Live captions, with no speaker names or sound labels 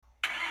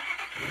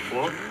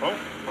What?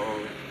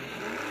 Oh.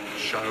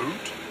 Showed?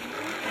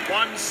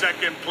 1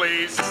 second,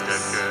 please.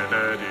 Mr.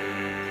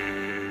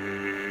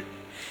 Kennedy.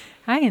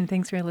 Hi, and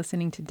thanks for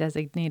listening to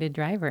Designated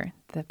Driver,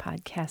 the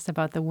podcast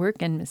about the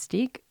work and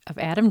mystique of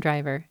Adam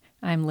Driver.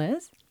 I'm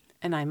Liz.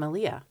 And I'm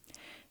Aaliyah.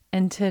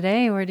 And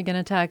today we're going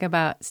to talk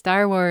about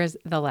Star Wars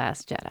The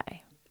Last Jedi.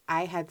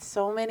 I had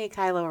so many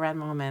Kylo Ren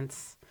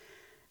moments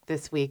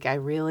this week. I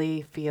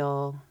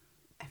feel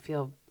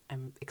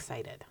I'm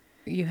excited.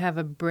 You have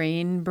a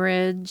brain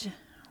bridge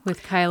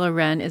with Kylo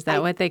Ren. Is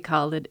that what they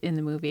called it in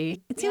the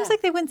movie? It seems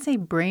like they wouldn't say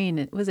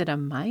brain. Was it a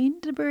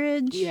mind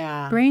bridge?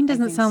 Yeah. Brain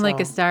doesn't sound like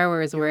a so. Star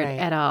Wars You're word right.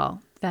 at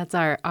all. That's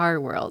our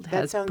world. That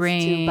has sounds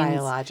brains, too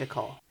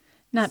biological.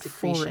 not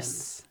Secretions.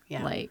 force.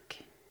 Yeah. Like,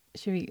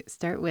 should we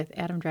start with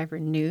Adam Driver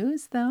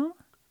news, though?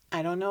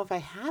 I don't know if I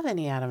have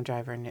any Adam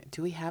Driver news.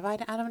 Do we have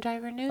Adam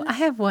Driver news? I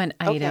have one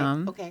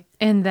item. Okay.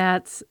 And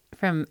that's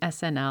from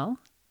SNL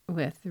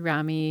with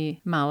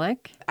Rami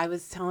Malek. I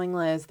was telling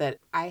Liz that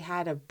I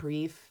had a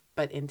brief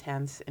but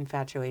intense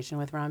infatuation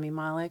with Rami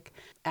Malek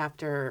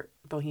after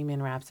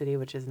Bohemian Rhapsody,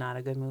 which is not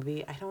a good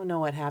movie. I don't know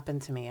what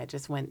happened to me. I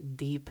just went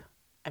deep.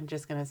 I'm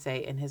just going to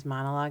say in his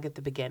monologue at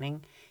the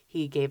beginning,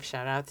 he gave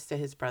shout outs to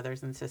his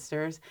brothers and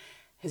sisters,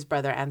 his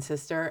brother and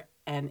sister.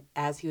 And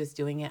as he was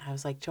doing it, I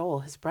was like, Joel,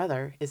 his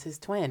brother is his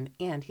twin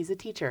and he's a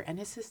teacher and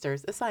his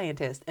sister's a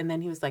scientist. And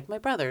then he was like, my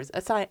brother's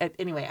a scientist.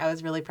 Anyway, I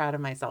was really proud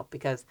of myself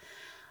because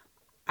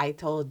I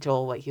told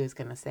Joel what he was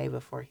going to say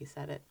before he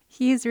said it.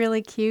 He's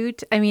really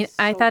cute. I mean,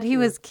 I So thought he cute.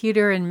 was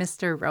cuter in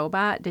Mr.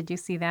 Robot. Did you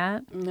see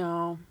that?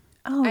 No.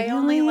 Oh, I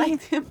only really?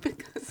 liked him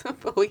because of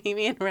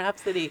Bohemian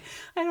Rhapsody.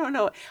 I don't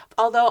know.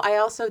 Although I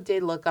also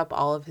did look up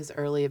all of his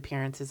early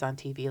appearances on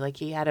TV. Like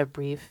he had a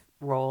brief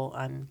role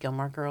on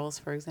Gilmore Girls,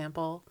 for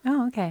example.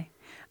 Oh, okay.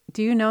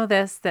 Do you know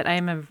this, that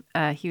I'm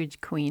a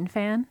huge Queen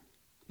fan?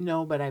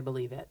 No, but I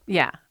believe it.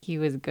 Yeah, he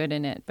was good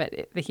in it, but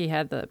he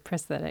had the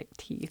prosthetic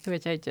teeth,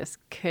 which I just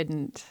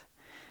couldn't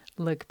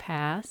look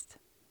past.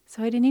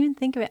 So I didn't even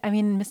think of it. I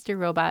mean, Mr.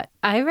 Robot,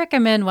 I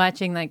recommend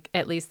watching like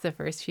at least the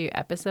first few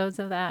episodes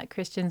of that.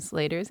 Christian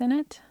Slater's in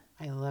it.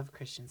 I love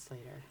Christian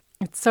Slater.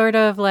 It's sort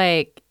of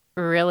like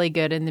really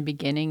good in the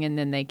beginning and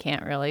then they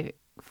can't really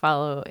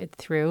follow it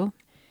through.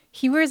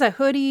 He wears a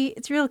hoodie.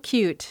 It's real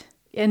cute.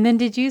 And then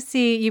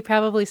you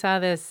probably saw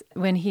this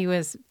when he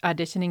was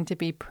auditioning to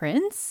be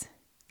Prince?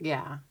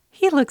 Yeah.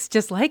 He looks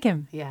just like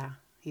him. Yeah.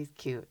 He's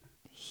cute.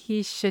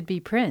 He should be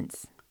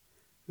Prince.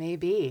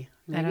 Maybe.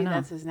 I don't Maybe know.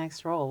 that's his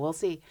next role. We'll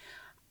see.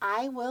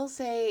 I will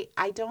say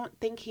I don't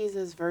think he's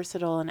as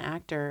versatile an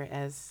actor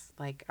as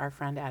like our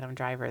friend Adam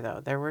Driver,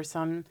 though. There were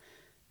some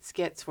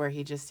skits where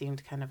he just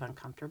seemed kind of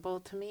uncomfortable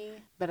to me,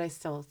 but I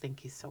still think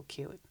he's so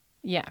cute.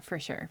 Yeah, for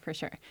sure, for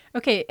sure.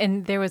 Okay,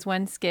 and there was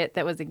one skit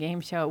that was a game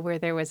show where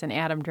there was an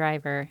Adam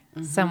Driver,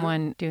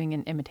 someone doing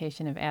an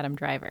imitation of Adam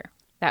Driver.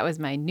 That was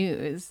my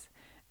news.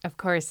 Of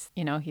course,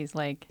 he's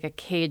like a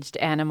caged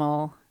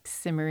animal,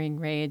 simmering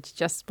rage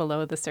just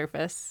below the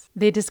surface.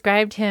 They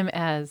described him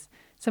as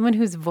someone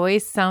whose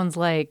voice sounds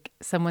like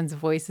someone's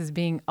voice is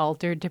being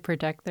altered to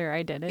protect their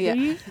identity.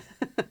 Yeah.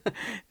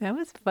 That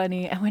was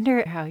funny. I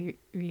wonder how he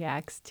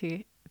reacts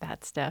to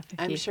that stuff.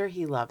 I'm sure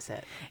he loves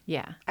it.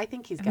 Yeah. I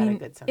think he's got a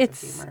good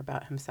sense of humor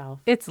about himself.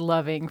 It's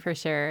loving for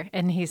sure.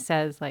 And he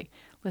says, like,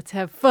 let's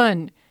have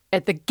fun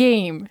at the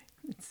game.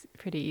 It's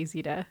pretty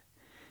easy to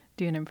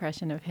do an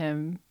impression of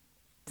him.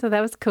 So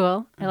that was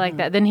cool. I like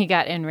that. Then he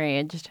got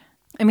enraged.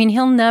 I mean,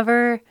 he'll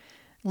never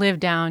live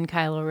down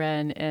Kylo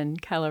Ren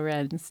and Kylo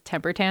Ren's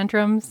temper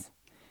tantrums.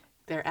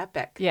 They're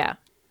epic. Yeah.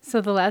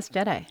 So The Last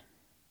Jedi.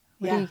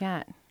 What do Yeah. you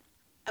got?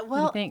 What do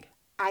Well, you think?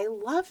 I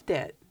loved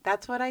it.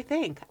 That's what I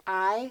think.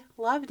 I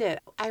loved it.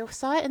 I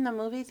saw it in the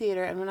movie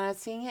theater, and when I was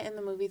seeing it in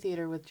the movie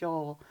theater with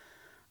Joel,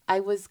 I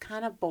was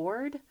kind of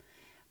bored.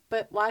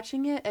 But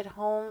watching it at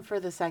home for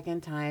the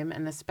second time,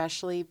 and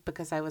especially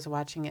because I was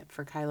watching it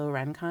for Kylo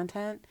Ren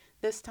content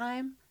this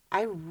time,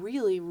 I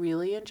really,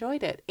 really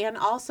enjoyed it. And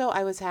also,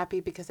 I was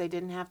happy because I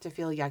didn't have to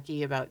feel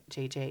yucky about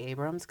J.J.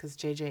 Abrams, because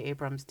J.J.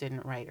 Abrams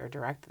didn't write or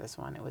direct this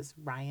one. It was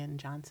Rian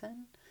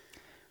Johnson.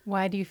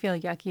 Why do you feel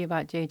yucky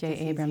about J.J.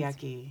 'Cause Abrams? He's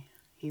yucky.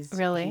 He's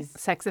Really? he's-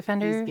 Sex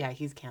offender?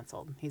 he's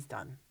canceled. He's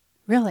done.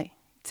 Really?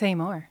 Say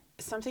more.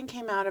 Something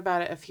came out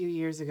about it a few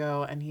years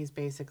ago, and he's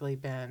basically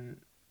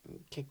been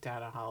kicked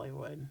out of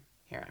Hollywood.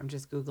 Here, I'm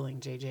just Googling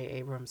J.J.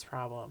 Abrams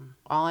problem.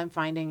 All I'm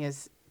finding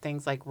is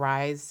things like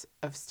rise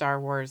of Star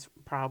Wars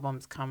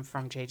problems come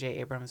from J.J.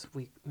 Abrams'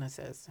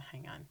 weaknesses.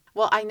 Hang on.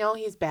 Well, I know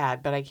he's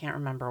bad, but I can't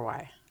remember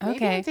why. Maybe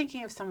Okay. I'm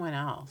thinking of someone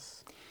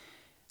else.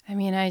 I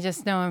mean, I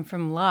just know him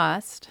from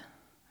Lost,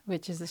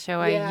 which is a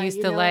show Yeah, I used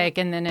you to know- like,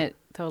 and then it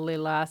totally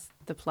lost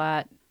the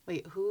plot.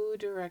 Wait, who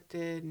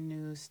directed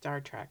new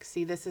Star Trek?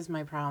 See, this is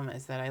my problem,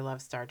 is that I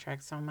love Star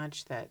Trek so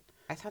much that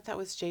I thought that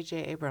was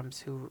J.J.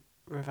 Abrams who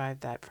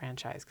revived that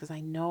franchise, because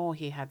I know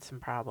he had some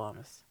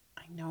problems.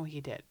 I know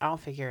he did. I'll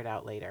figure it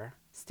out later.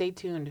 Stay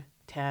tuned,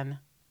 10.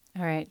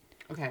 All right.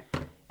 Okay.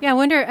 Yeah, I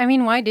wonder,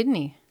 why didn't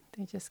he?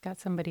 They just got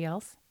somebody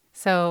else.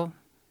 So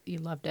you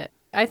loved it.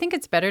 I think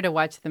it's better to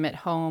watch them at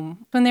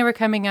home. When they were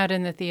coming out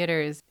in the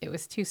theaters, it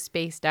was too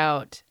spaced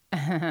out,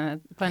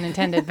 pun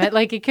intended, but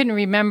like you couldn't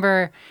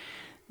remember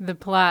the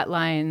plot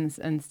lines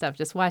and stuff.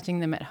 Just watching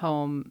them at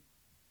home,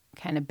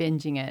 kind of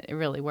binging it, it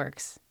really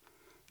works.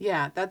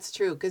 Yeah, that's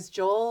true. Because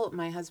Joel,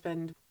 my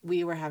husband,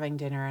 we were having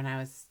dinner and I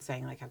was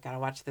saying, like, I've got to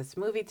watch this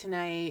movie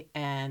tonight.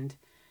 And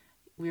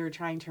we were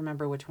trying to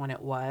remember which one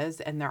it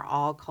was. And they're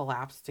all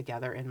collapsed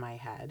together in my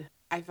head.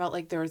 I felt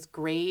like there was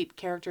great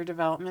character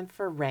development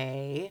for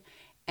Rey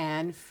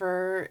and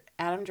for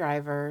Adam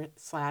Driver /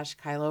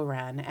 Kylo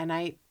Ren. And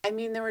I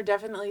mean, there were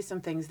definitely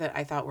some things that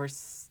I thought were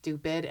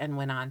stupid and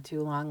went on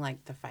too long,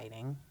 like the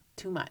fighting.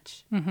 Too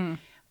much. Mm-hmm.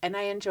 And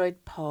I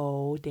enjoyed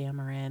Poe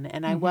Dameron.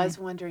 And I was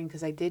wondering,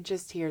 because I did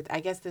just hear, I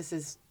guess this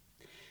is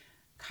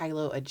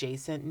Kylo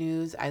adjacent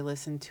news. I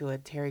listened to a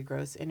Terry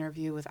Gross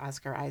interview with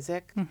Oscar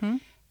Isaac. Mm-hmm.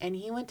 And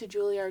he went to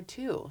Juilliard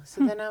too.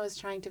 So then I was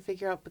trying to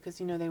figure out, because,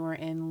 you know, they were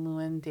in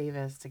Llewyn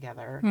Davis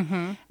together. Mm-hmm.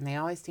 And they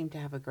always seem to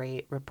have a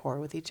great rapport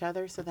with each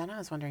other. So then I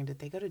was wondering, did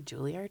they go to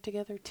Juilliard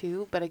together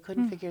too? But I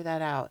couldn't figure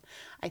that out.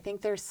 I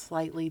think they're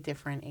slightly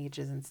different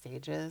ages and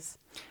stages.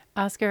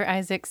 Oscar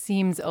Isaac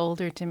seems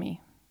older to me.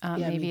 Yeah,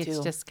 Maybe me it's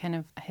too. just kind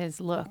of his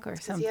look or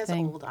Because something. he has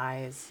old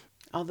eyes.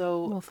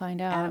 Although We'll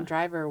find out. Adam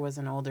Driver was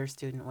an older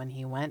student when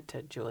he went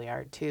to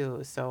Juilliard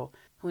too. So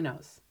who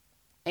knows?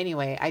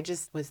 Anyway, I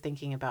just was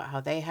thinking about how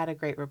they had a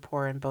great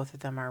rapport and both of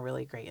them are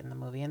really great in the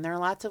movie. And there are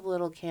lots of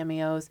little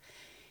cameos.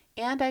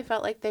 And I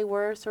felt like they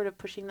were sort of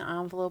pushing the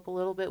envelope a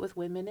little bit with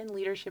women in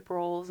leadership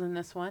roles in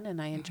this one.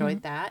 And I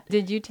enjoyed that.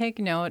 Did you take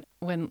note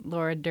when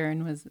Laura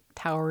Dern was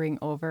towering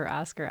over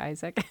Oscar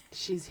Isaac?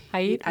 She's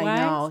Height-wise? I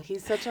know.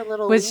 He's such a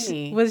little Was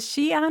weenie.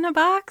 she on a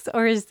box,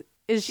 or is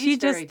she She's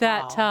very just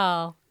that tall.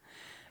 tall?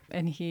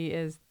 And he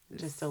is,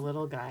 Just a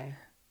little guy.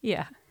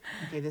 yeah.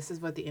 Okay, this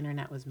is what the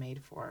internet was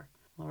made for.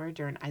 Laura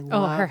Dern. I Oh,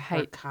 love her her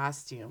height.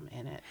 costume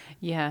in it.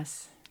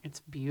 Yes.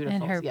 It's beautiful.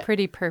 And her Yeah.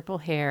 pretty purple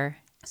hair.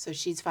 So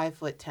she's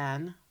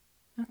 5'10",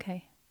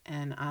 Okay.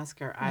 and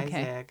Oscar Okay.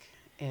 Isaac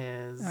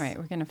is. All right,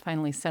 we're going to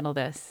finally settle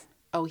this.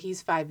 Oh,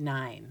 he's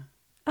 5'9".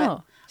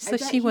 Oh, so bet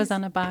she was he's-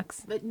 on a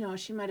box. But no,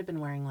 she might have been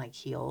wearing like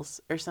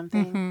heels or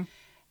something. Mm-hmm.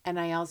 And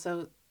I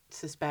also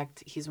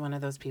suspect he's one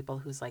of those people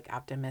who's like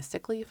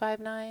optimistically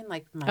 5'9".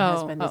 Like my Oh,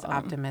 husband is oh.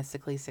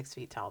 optimistically 6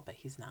 feet tall, but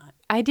he's not.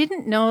 I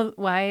didn't know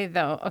why,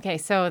 though. Okay,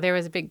 so there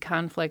was a big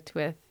conflict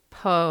with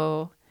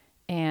Poe,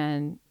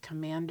 and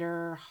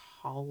Commander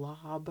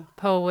Holob.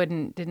 Poe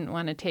didn't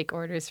want to take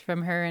orders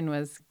from her and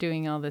was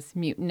doing all this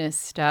mutinous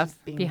stuff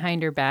Just being-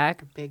 behind her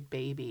back. Big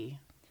baby.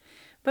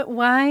 But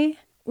why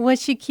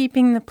was she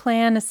keeping the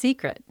plan a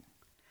secret?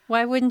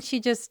 Why wouldn't she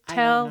just I don't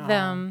tell know.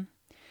 them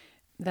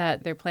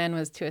that their plan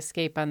was to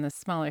escape on the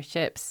smaller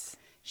ships?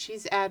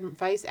 She's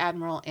Vice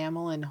Admiral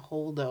Amelin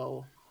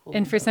Holdo.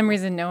 And for some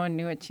reason, no one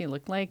knew what she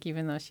looked like,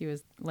 even though she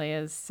was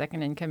Leia's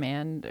second in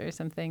command or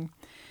something.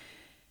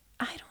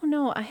 I don't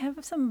know. I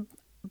have some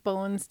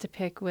bones to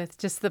pick with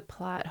just the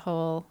plot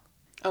hole.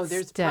 Oh,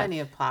 there's stuff. plenty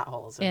of plot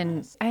holes in And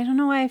this. I don't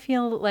know why I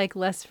feel like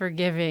less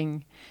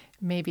forgiving.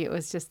 Maybe it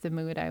was just the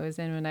mood I was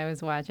in when I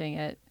was watching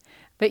it.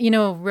 But, you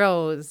know,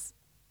 Rose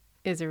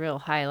is a real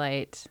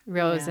highlight.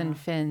 Rose Yeah. and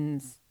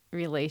Finn's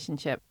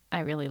relationship.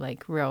 I really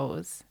like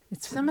Rose.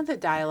 It's Some of the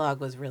dialogue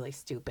was really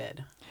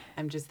stupid.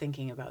 I'm just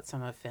thinking about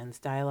some of Finn's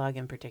dialogue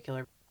in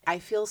particular. I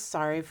feel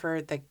sorry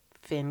for the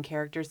Finn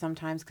character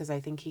sometimes because I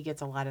think he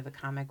gets a lot of the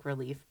comic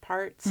relief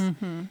parts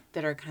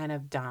that are kind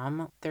of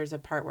dumb. There's a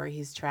part where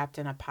he's trapped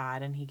in a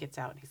pod and he gets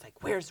out and he's like,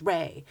 "Where's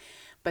Rey?"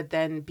 But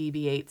then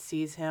BB-8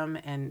 sees him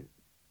and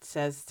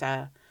says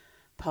to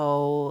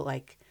Poe,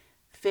 like,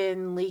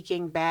 "Finn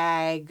leaking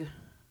bag,"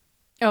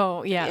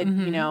 Oh, yeah.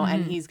 you know,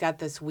 and he's got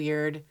this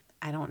weird,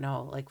 I don't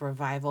know, like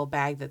revival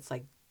bag that's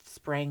like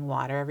spraying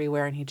water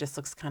everywhere and he just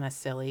looks kind of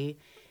silly.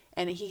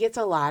 And he gets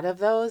a lot of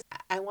those.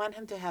 I want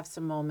him to have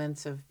some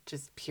moments of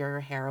just pure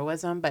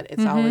heroism, but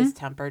it's always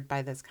tempered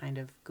by this kind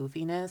of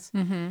goofiness.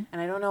 And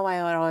I don't know why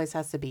it always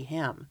has to be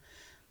him.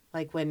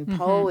 Like when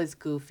Poe is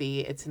goofy,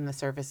 it's in the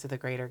service of the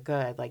greater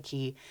good. Like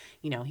he,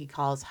 you know, he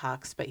calls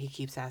Hux, but he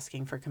keeps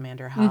asking for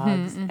Commander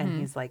Huggs and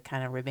he's like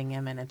kind of ribbing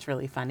him and it's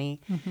really funny.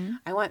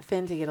 I want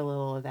Finn to get a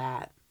little of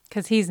that.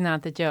 Because he's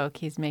not the joke.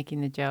 He's making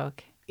the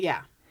joke.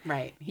 Yeah,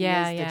 right. He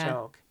Yeah, is the yeah.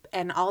 joke.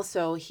 And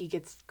also, he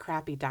gets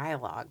crappy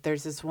dialogue.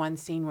 There's this one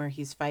scene where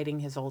he's fighting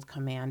his old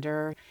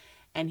commander,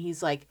 and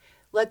he's like,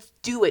 "Let's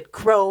do it,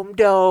 Chrome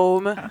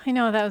Dome." I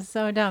know, that was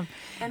so dumb.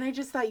 And I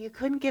just thought you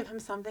couldn't give him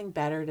something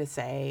better to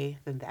say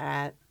than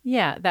that.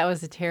 Yeah, that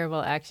was a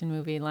terrible action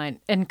movie line.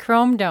 And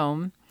Chrome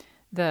Dome,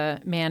 the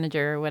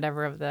manager or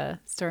whatever of the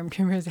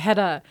stormtroopers, had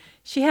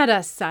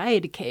a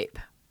side cape,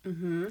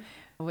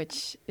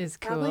 which is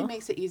cool. Probably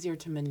makes it easier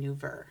to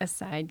maneuver. A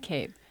side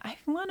cape. I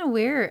want to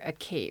wear a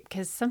cape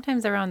because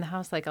sometimes around the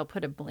house, like I'll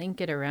put a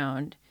blanket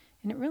around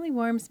and it really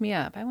warms me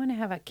up. I want to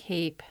have a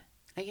cape.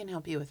 I can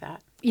help you with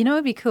that. You know what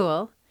would be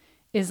cool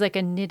is like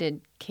a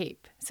knitted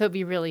cape. So it'd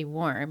be really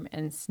warm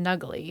and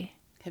snuggly.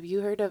 Have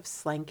you heard of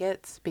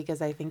slankets?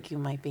 Because I think you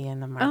might be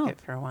in the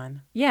market for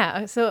one.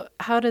 Yeah. So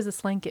how does a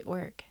slanket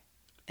work?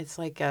 It's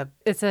like a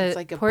It's a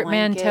like a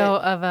portmanteau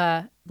blanket. of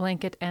a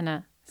blanket and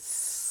a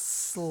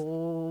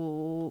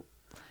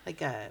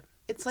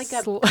It's like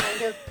a Sl-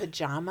 kind of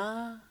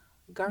pajama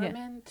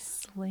garment.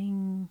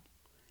 sling.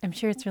 I'm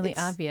sure it's really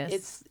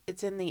obvious.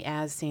 It's in the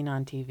as seen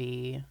on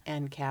TV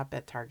end cap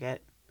at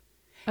Target.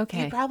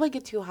 Okay. You'd probably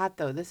get too hot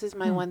though. This is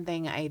my one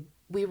thing.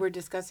 We were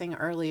discussing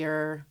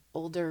earlier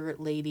older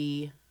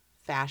lady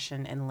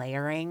fashion and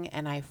layering,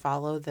 and I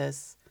follow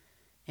this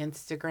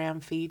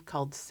Instagram feed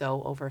called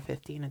So Over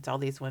 50, and it's all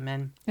these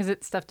women Is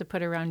it stuff to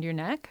put around your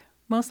neck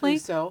who mostly?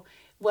 sew.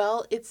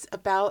 Well, it's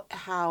about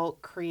how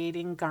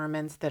creating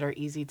garments that are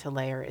easy to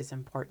layer is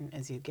important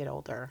as you get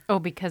older. Oh,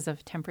 because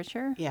of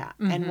temperature? Yeah.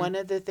 And one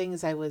of the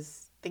things I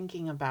was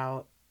thinking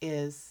about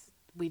is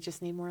we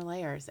just need more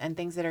layers and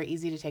things that are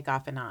easy to take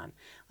off and on.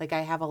 Like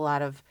I have a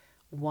lot of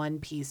one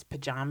piece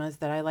pajamas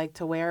that I like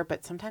to wear,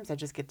 but sometimes I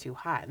just get too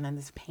hot and then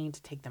it's a pain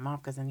to take them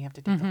off because then you have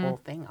to take the whole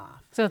thing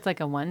off. So it's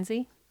like a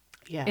onesie?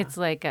 Yeah. It's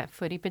like a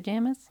footy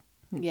pajamas?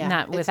 yeah.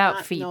 Not It's without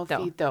not- feet, no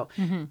though. feet though.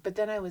 But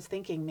then I was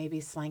thinking maybe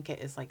slanket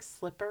is like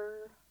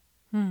slipper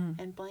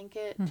and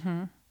blanket,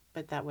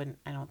 but that wouldn't,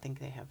 I don't think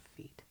they have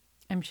feet.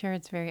 I'm sure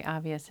it's very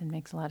obvious and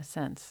makes a lot of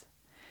sense.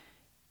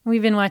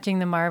 We've been watching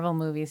the Marvel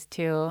movies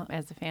too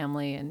as a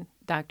family, and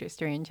Doctor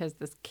Strange has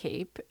this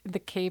cape. The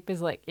cape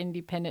is like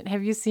independent.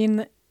 Have you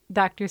seen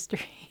Doctor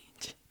Strange?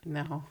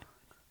 No.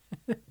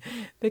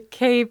 The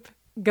cape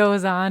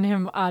goes on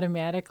him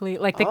automatically.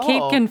 Like the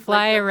cape Oh, can like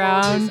fly the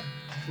around.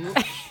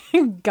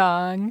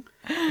 Gong.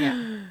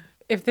 Yeah.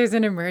 If there's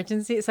an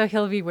emergency, so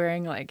he'll be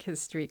wearing like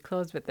his street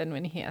clothes, but then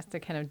when he has to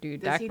kind of do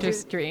Doctor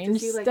Strange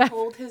Does he like stuff,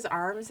 hold his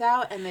arms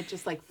out and it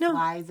just like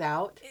flies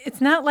out? it's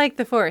not like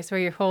the Force where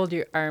you hold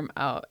your arm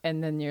out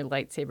and then your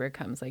lightsaber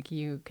comes, like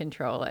you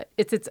control it.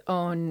 It's its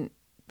own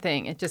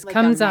thing. It just Like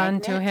a comes on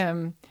to magnet?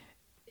 him.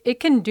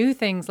 It can do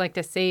things like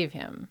to save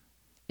him.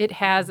 It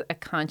has a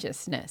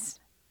consciousness.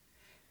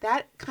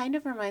 That kind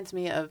of reminds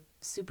me of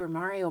Super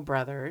Mario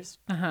Brothers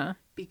Uh-huh.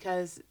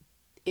 because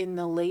in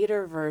the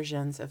later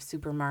versions of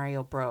Super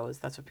Mario Bros,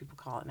 that's what people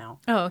call it now.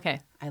 Oh,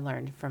 okay. I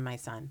learned from my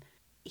son.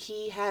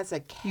 He has a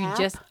You cap.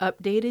 just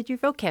updated your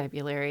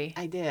vocabulary.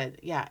 I did.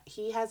 Yeah.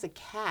 He has a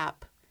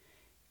cap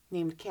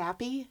named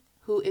Cappy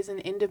who is an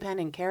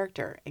independent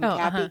character. And Oh,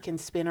 Cappy uh-huh. can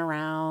spin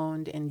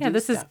around and Yeah, do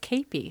this is stuff.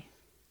 Capey.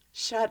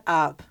 Shut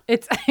up.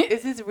 It's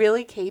Is this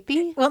really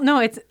Capy? well, no,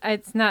 it's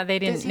not. They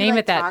didn't Does he, name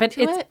like, it that, talk but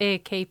to it's it? a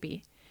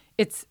Capey.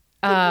 It's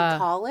Can we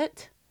call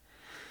it?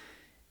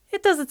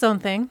 it does its own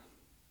thing.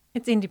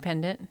 It's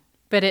independent,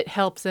 but it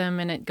helps him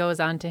and it goes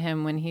on to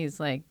him when he's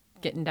like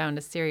getting down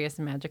to serious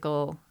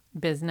magical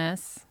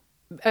business.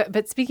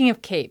 But speaking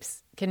of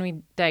capes, can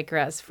we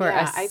digress for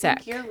a I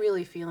sec? think you're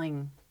really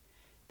feeling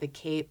the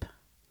cape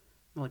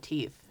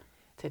motif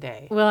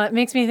today. Well, it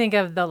makes me think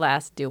of The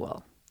Last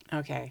Duel.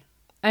 Okay.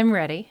 I'm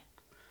ready.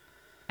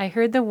 I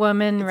heard the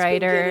woman It's been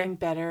writer. getting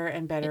better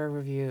and better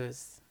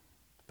reviews,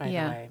 by the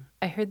way.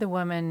 I heard the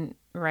woman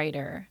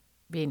writer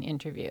being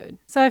interviewed.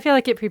 So I feel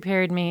like it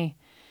prepared me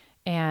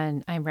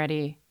and I'm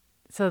ready.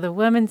 So the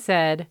woman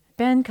said,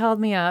 Ben called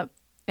me up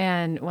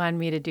and wanted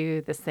me to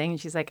do this thing.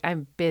 She's like,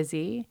 I'm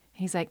busy.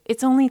 He's like,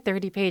 it's only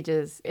 30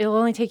 pages. It'll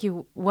only take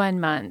you 1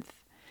 month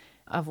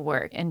of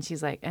work. And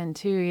she's like, and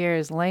 2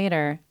 years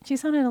later, she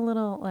sounded a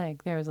little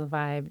like there was a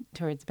vibe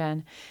towards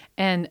Ben.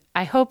 And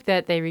I hope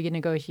that they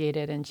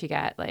renegotiated and she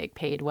got like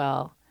paid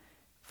well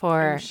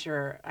for I'm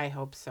sure. I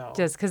hope so.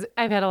 just because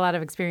I've had a lot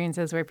of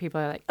experiences where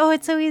people are like, oh,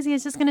 it's so easy.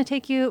 It's just going to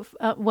take you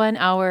 1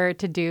 hour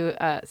to do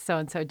a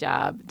so-and-so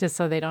job just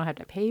so they don't have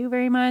to pay you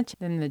very much.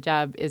 Then the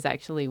job is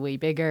actually way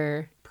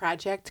bigger.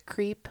 Project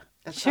creep.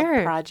 That's called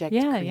Sure. project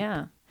Yeah, creep.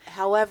 yeah.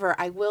 However,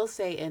 I will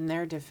say in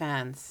their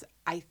defense,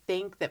 I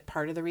think that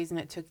part of the reason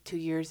it took 2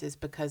 years is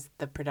because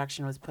the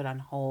production was put on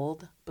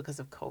hold because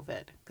of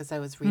COVID. Because I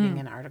was reading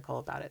an article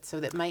about it. So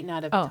that might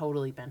not have Oh.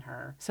 totally been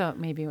her. So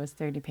maybe it was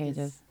 30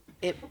 pages.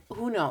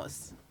 Who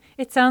knows?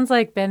 It sounds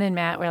like Ben and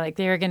Matt were like,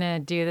 they were going to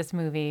do this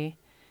movie.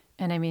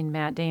 And I mean,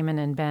 Matt Damon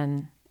and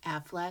Ben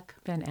Affleck.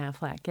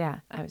 Yeah.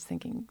 I was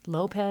thinking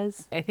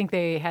Lopez. I think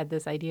they had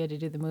this idea to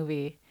do the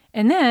movie.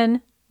 And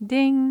then,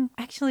 ding,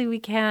 actually, we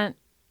can't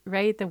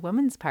write the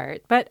woman's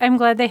part. But I'm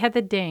glad they had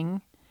the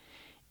ding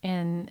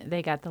and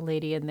they got the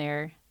lady in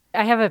there.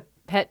 I have a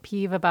pet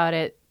peeve about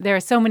it. There are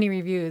so many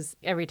reviews.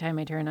 Every time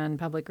I turn on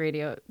public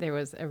radio, there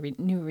was a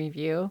new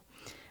review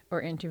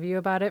or interview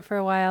about it for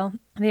a while.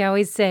 They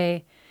always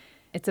say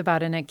it's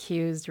about an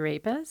accused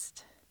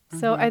rapist.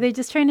 So are they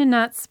just trying to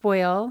not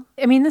spoil?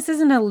 I mean, this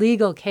isn't a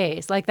legal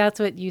case. Like, that's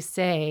what you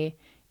say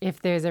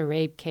if there's a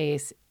rape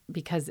case,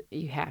 because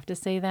you have to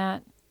say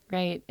that,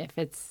 right? If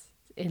it's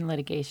in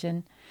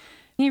litigation.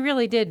 He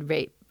really did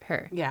rape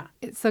her. Yeah.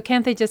 So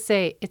can't they just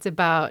say it's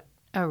about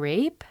a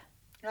rape?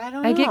 I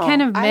don't know. I get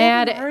kind of I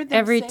mad haven't heard them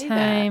every say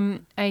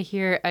time I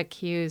hear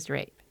accused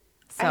rape.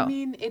 that. So I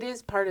mean, it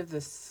is part of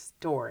the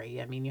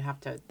story. I mean, you have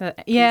to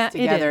yeah,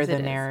 piece together it the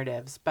is.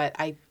 narratives. But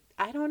I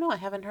don't know. I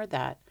haven't heard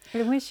that.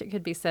 I wish it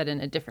could be said in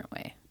a different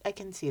way. I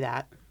can see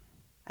that.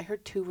 I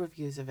heard 2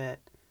 reviews of it.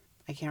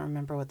 I can't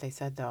remember what they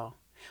said, though.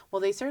 Well,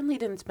 they certainly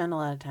didn't spend a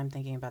lot of time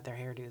thinking about their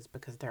hairdos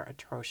because they're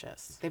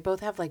atrocious. They both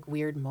have like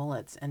weird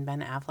mullets, and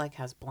Ben Affleck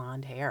has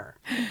blonde hair.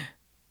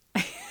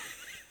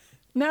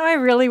 Now I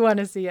really want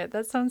to see it.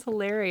 That sounds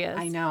hilarious.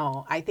 I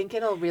know. I think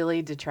it'll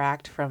really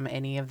detract from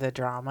any of the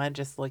drama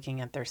just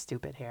looking at their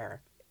stupid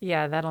hair.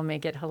 Yeah, that'll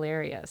make it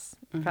hilarious.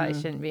 Probably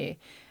shouldn't be.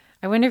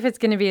 I wonder if it's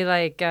going to be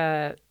like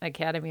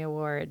Academy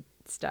Award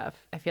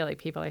stuff. I feel like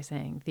people are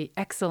saying the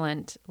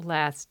excellent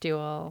last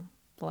duel,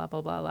 blah,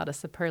 blah, blah, a lot of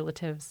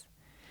superlatives.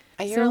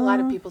 I hear a lot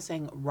of people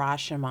saying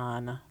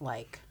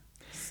Rashomon-like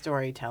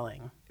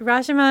storytelling.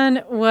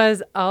 Rashomon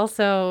was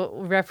also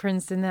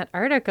referenced in that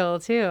article,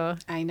 too.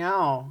 I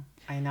know.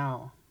 I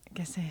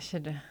guess I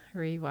should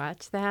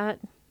rewatch that.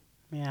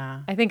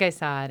 Yeah. I think I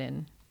saw it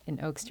in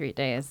Oak Street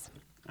days.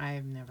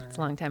 I've never It's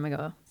a long time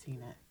ago.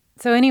 seen it.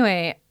 So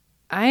anyway,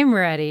 I'm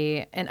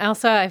ready. And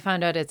also I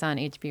found out it's on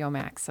HBO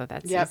Max, so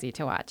that's Yep. easy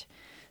to watch.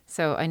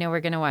 So I know we're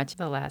going to watch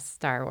The Last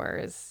Star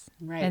Wars.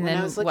 Right. And When I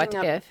then was What looking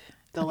up If?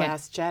 The Okay.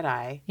 Last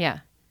Jedi, Yeah.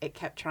 it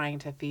kept trying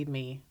to feed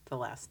me The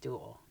Last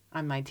Duel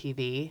on my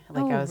TV.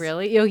 Oh,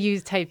 really? Oh, you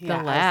typed Yeah,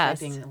 The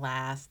Last. I was typing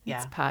last. Yeah.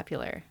 It's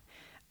popular.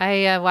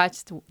 I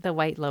watched The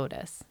White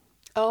Lotus,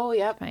 Oh,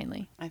 yep.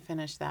 finally. I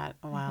finished that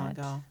a while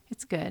ago.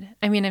 It's good.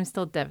 I mean, I'm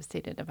still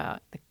devastated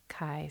about the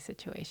Kai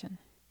situation.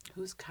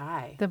 Who's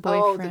Kai? The Oh,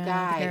 boyfriend, the the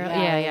guy. girl.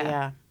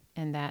 Yeah.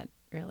 And that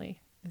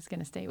really is going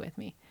to stay with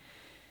me.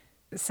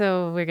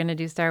 So we're going to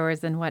do Star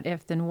Wars, then What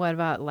If, then what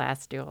about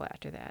Last Duel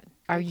after that?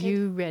 Are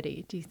you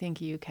ready? Do you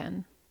think you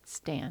can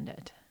stand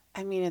it?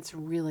 I mean, it's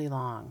really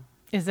long.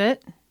 Is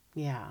it?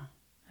 Yeah.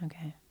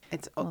 Okay.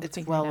 It's We'll it's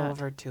figure well it out.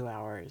 over 2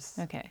 hours.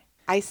 Okay.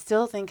 I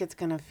still think it's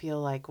going to feel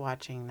like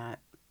watching that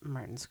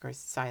Martin Scorsese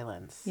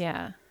Silence.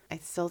 Yeah. I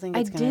still think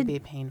I it's going to did- be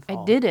painful.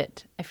 I did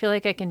it. I feel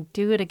like I can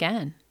do it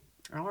again.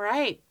 All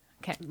right.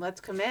 Okay.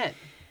 Let's commit.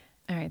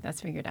 All right.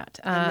 That's figured out.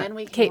 And then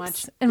we can capes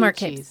watch and more Gucci's.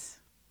 capes.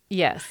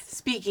 Yes.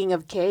 Speaking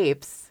of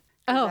capes,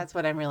 'cause Oh. that's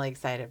what I'm really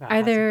excited about. Are House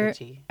of there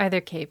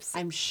Gucci. capes?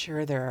 I'm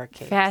sure there are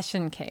capes.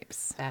 Fashion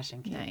capes.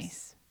 Fashion capes.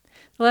 Nice.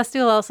 The Last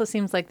Duel also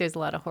seems like there's a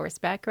lot of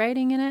horseback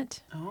riding in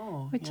it,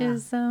 Oh, which yeah.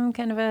 is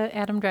kind of a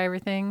Adam Driver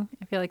thing.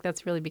 I feel like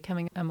that's really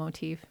becoming a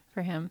motif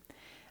for him.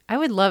 I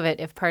would love it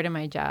if part of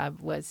my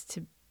job was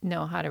to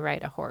know how to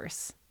ride a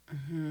horse.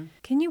 Mm-hmm.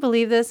 Can you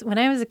believe this? When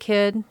I was a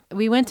kid,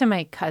 we went to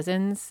my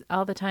cousins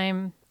all the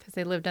time because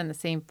they lived on the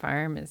same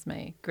farm as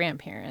my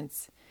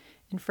grandparents.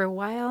 And for a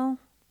while,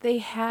 they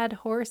had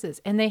horses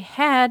and they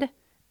had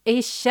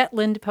a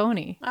Shetland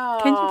pony.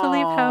 Can you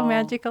believe how Oh.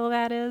 magical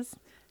that is?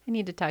 I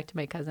need to talk to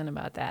my cousin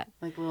about that.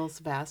 Like little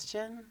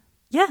Sebastian.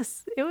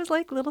 Yes, it was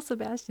like Little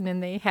Sebastian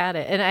and they had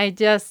it. And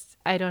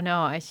I don't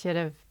know, I should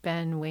have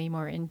been way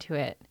more into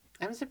it.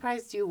 I'm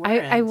surprised you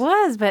weren't. I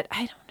was, but I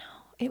don't know.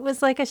 It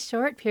was like a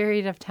short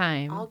period of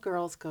time. All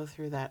girls go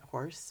through that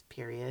horse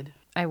period.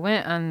 I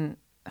went on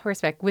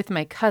horseback with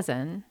my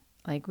cousin.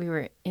 Like we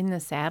were in the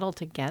saddle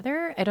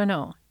together. I don't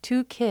know.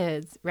 2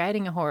 kids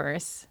riding a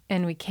horse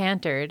and we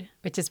cantered,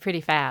 which is pretty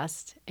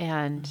fast.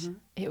 And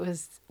it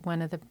was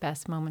one of the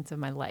best moments of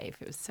my life.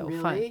 It was so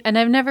fun. Really? And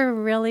I've never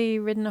really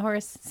ridden a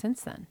horse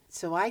since then.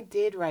 So I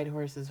did ride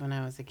horses when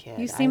I was a kid.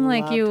 You I seem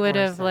like you loved would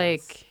have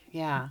horses.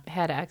 Yeah,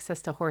 had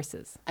access to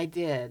horses. I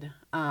did.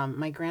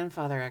 My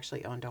grandfather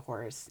actually owned a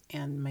horse,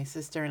 and my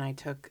sister and I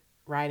took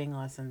riding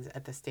lessons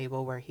at the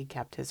stable where he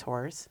kept his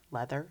horse,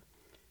 Leather.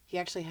 He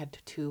actually had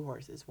 2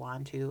 horses,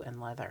 Wantu and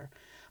Leather.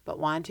 But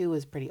Wantu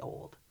was pretty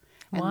old.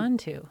 One,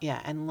 two. Yeah,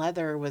 and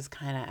Leather was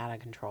kind of out of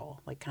control,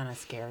 like kind of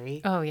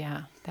scary. Oh,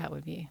 yeah. That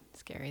would be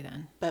scary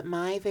then. But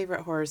my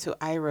favorite horse who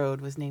I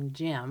rode was named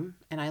Jim,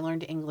 and I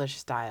learned English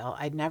style.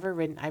 I'd never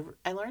ridden,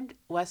 I learned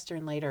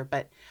Western later,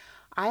 but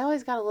I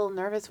always got a little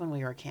nervous when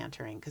we were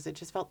cantering because it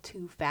just felt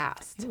too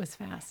fast. It was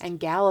fast. And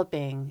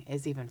galloping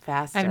is even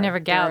faster. I've never There were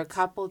galloped. a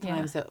couple Yeah.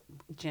 times that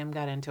Jim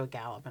got into a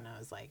gallop, and I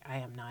was like, I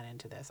am not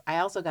into this. I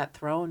also got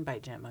thrown by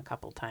Jim a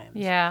couple times.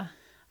 Yeah.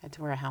 I had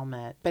to wear a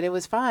helmet. But it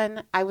was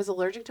fun. I was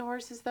allergic to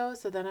horses, though,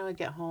 so then I would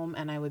get home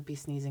and I would be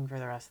sneezing for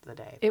the rest of the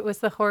day. It was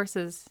the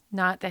horses,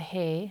 not the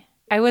hay.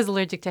 I was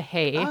allergic to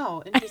hay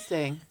Oh,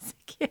 interesting. as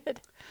a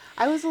kid.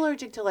 I was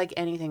allergic to like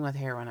anything with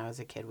hair when I was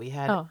a kid.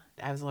 Oh.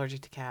 I was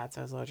allergic to cats.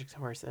 I was allergic to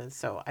horses.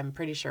 So I'm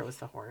pretty sure it was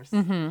the horse.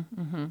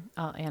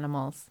 All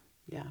animals.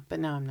 Yeah, but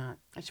now I'm not.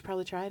 I should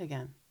probably try it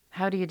again.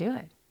 How do you do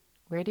it?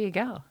 Where do you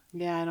go?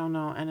 Yeah, I don't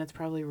know. And it's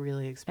probably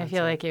really I expensive.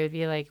 feel like it would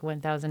be like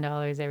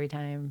 $1,000 every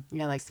time.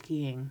 Yeah, like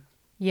skiing.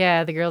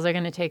 Yeah, the girls are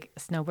going to take a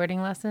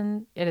snowboarding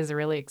lesson. It is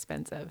really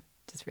expensive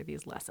just for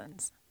these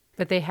lessons.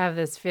 But they have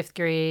this 5th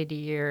grade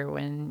year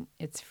when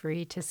it's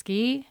free to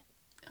ski.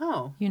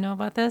 Oh, You know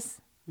about this?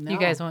 no. You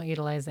guys won't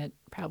utilize it,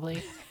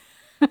 probably.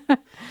 What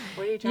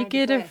are you trying You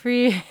get to a say?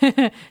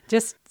 free,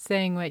 just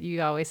saying what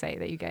you always say,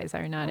 that you guys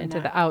are not We're into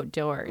not the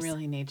outdoors.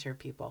 Really nature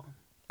people.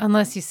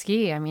 Unless you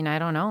ski. I mean, I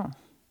don't know.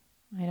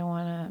 I don't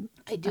want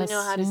I do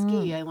know how to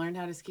ski. I learned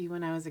how to ski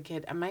when I was a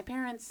kid. And my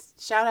parents,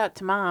 shout out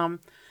to Mom,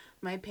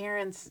 my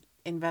parents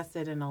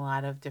invested in a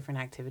lot of different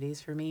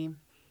activities for me.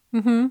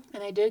 Mm-hmm.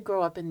 And I did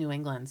grow up in New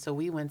England, so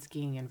we went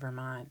skiing in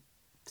Vermont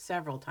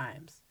several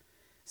times.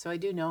 So I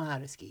do know how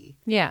to ski.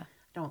 Yeah.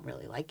 I don't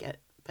really like it,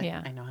 but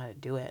Yeah. I know how to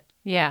do it.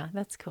 Yeah,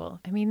 that's cool.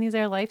 I mean, these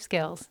are life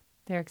skills.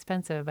 They're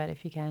expensive, but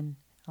if you can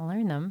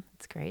learn them,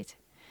 it's great.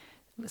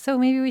 So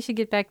maybe we should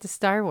get back to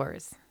Star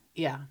Wars.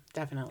 Yeah,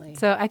 definitely.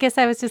 So I guess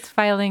I was just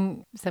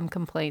filing some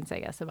complaints, I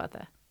guess, about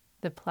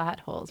the plot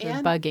holes were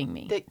And bugging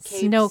me. the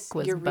capes, Snoke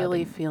was you're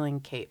really bugging me. feeling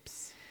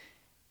capes.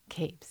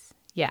 Capes.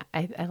 Yeah,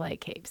 I like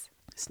capes.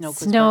 Snoke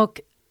was Snoke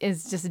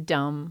is just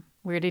dumb.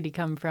 Where did he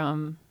come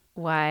from?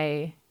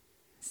 Why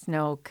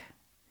Snoke?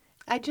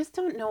 I just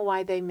don't know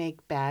why they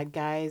make bad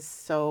guys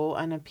so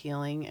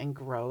unappealing and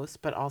gross,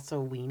 but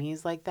also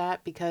weenies like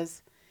that.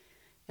 Because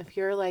if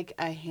you're like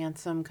a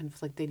handsome,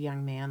 conflicted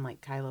young man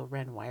like Kylo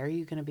Ren, why are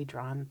you going to be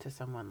drawn to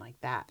someone like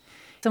that?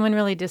 Someone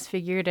really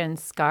disfigured and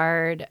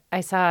scarred.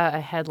 I saw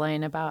a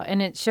headline about,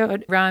 and it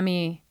showed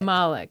Rami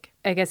Malek.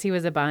 I guess he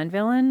was a Bond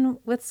villain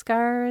with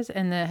scars,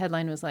 and the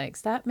headline was like,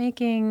 "Stop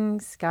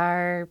making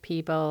scar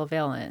people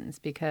villains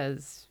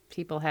because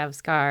people have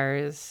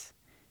scars,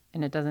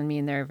 and it doesn't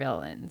mean they're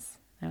villains."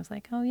 I was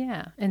like, "Oh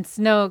yeah." And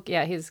Snoke,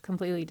 yeah, he's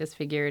completely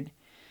disfigured.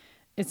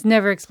 It's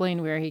never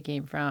explained where he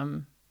came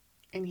from.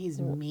 And he's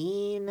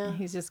mean.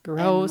 He's just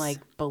gross. And like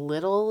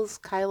belittles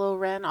Kylo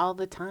Ren all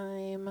the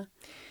time.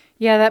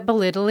 Yeah, that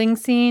belittling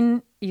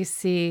scene, you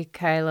see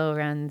Kylo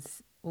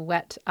Ren's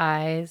wet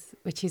eyes,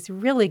 which he's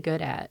really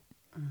good at.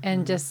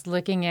 And just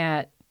looking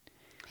at,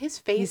 His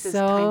face He's is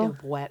so- kind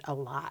of wet a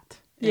lot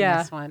in Yeah.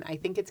 this one. I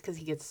think it's because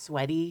he gets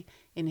sweaty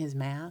in his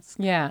mask.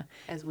 yeah,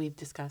 As we've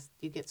discussed,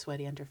 you get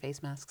sweaty under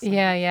face masks.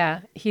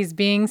 yeah. He's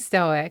being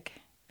stoic,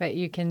 but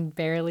you can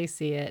barely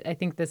see it. I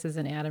think this is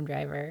an Adam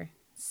Driver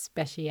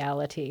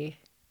speciality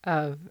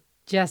of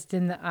just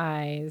in the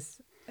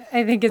eyes.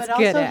 I think it's But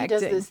good also he acting.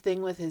 does this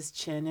thing with his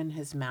chin and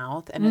his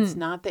mouth, and it's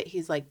not that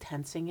he's like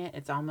tensing it.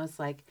 It's almost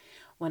like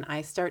when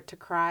I start to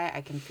cry,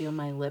 I can feel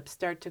my lips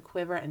start to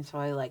quiver, and so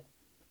I like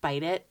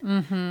bite it.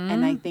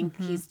 And I think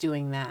he's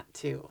doing that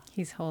too.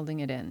 He's holding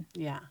it in.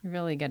 Yeah.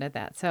 Really good at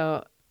that.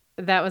 So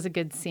that was a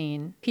good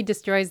scene. He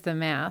destroys the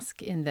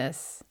mask in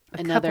this.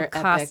 Another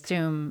couple epic-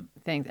 costume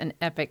things, an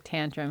epic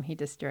tantrum. He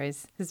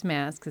destroys his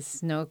mask because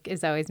Snoke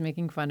is always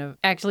making fun of.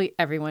 Actually,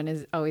 everyone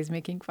is always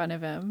making fun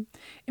of him.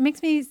 It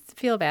makes me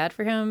feel bad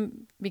for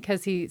him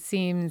because he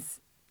seems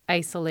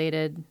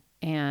isolated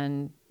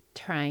and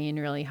trying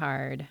really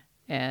hard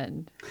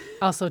and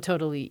also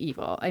totally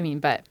evil. I mean,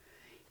 but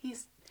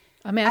He's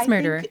a mass I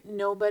murderer. think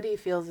nobody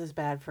feels as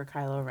bad for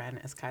Kylo Ren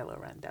as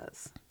Kylo Ren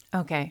does.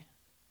 Okay.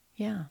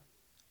 Yeah.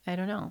 I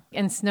don't know.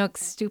 And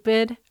Snoke's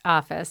stupid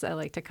office, I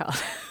like to call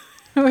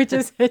it, which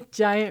is a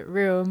giant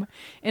room.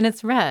 And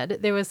it's red.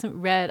 There was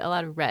some red, a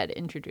lot of red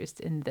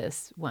introduced in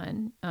this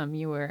one.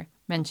 You were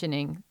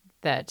mentioning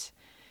that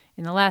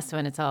in the last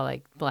one, it's all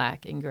like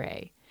black and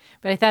gray.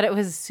 But I thought it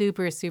was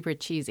super, super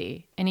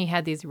cheesy. And he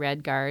had these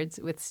red guards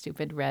with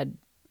stupid red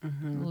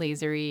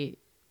lasery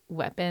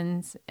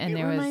weapons. And It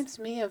there was. reminds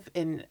me of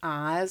in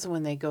Oz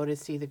when they go to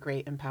see the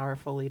great and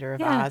powerful leader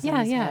of Yeah, Oz, yeah, and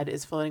his yeah. head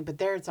is floating. But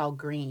there, it's all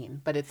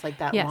green. But it's like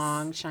that Yes.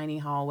 long, shiny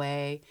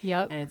hallway,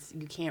 Yep. and it's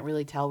you can't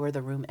really tell where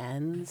the room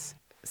ends.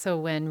 So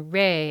when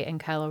Rey and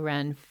Kylo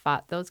Ren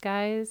fought those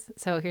guys,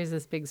 so here's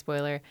this big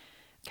spoiler.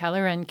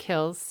 Kylo Ren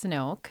kills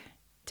Snoke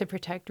to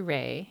protect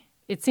Rey.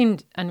 It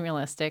seemed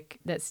unrealistic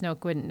that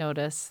Snoke wouldn't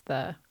notice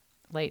the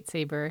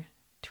lightsaber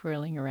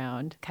twirling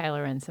around.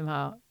 Kylo Ren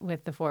somehow,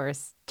 with the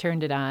Force,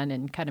 turned it on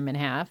and cut him in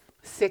half.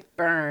 Sick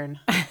burn.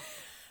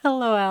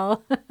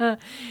 LOL.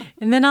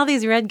 And then all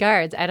these red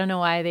guards, I don't know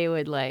why they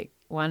would like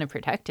want to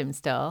protect him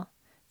still.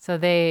 So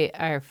they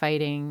are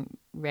fighting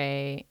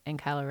Rey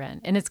and Kylo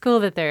Ren. And it's cool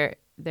that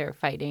they're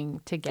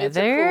fighting together. It's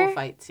a cool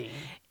fight scene.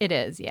 It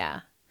is,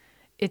 yeah.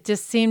 It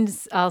just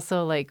seems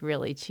also like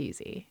really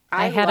cheesy.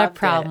 I I had a loved it.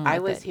 problem with I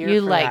was it. here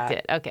You for liked that.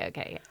 it.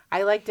 Okay.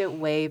 I liked it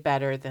way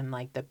better than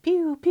like the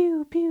pew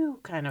pew pew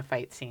kind of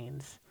fight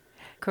scenes.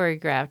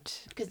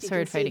 Choreographed Because you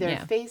sword can see fighting, their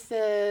yeah.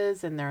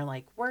 faces and they're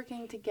like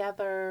working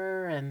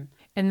together and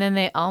And then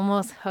they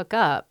almost hook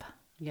up.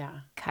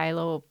 yeah,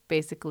 Kylo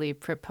basically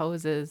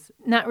proposes,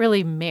 not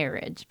really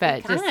marriage, but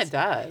it kind just of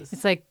does.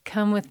 it's like,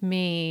 come with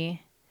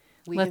me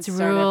We let's can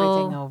start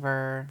everything rule.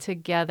 over.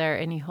 together.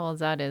 And he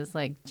holds out his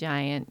like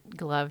giant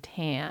gloved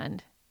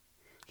hand.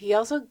 He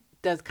also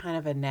does kind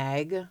of a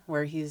nag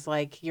where he's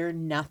like, "You're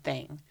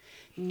nothing.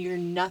 You're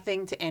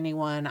nothing to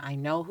anyone. I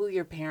know who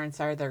your parents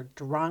are. They're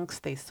drunks.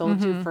 They sold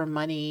Mm-hmm. you for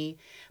money.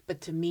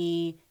 But to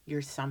me,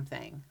 you're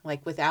something.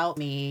 Like without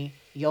me,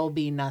 you'll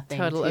be nothing.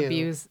 Total too."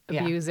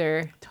 Yeah.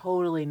 abuser.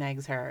 Totally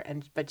nags her,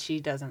 but she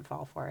doesn't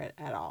fall for it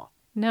at all.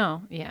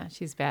 No, yeah,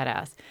 she's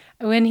badass.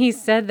 When he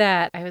said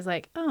that, I was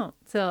like, oh,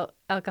 so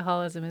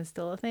alcoholism is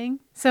still a thing?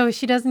 So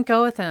she doesn't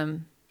go with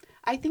him.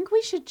 I think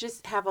we should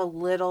just have a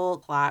little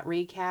plot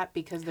recap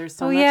because there's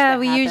so Oh, much yeah, that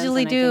we happens,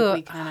 usually and do. I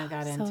think we kind of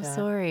got So into.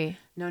 sorry.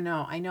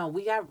 No, I know.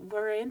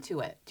 We're into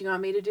it. Do you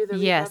want me to do the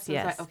recap? Yes, since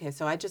I- yes. okay,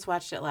 so I just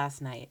watched it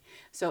last night.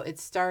 So it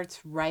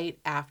starts right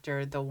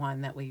after the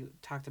one that we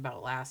talked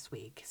about last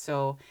week.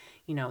 So,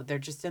 they're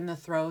just in the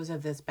throes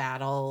of this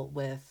battle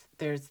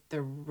there's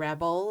the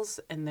rebels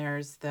and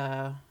there's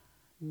the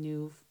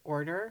New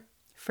Order.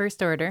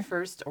 First Order.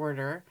 First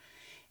Order.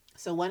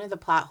 So one of the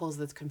plot holes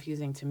that's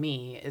confusing to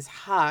me is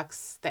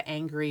Hux, the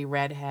angry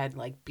redhead,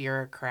 like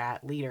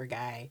bureaucrat leader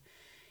guy,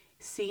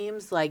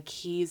 seems like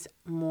he's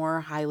more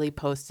highly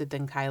posted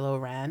than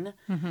Kylo Ren,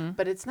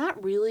 but it's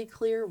not really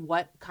clear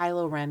what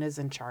Kylo Ren is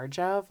in charge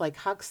of. Like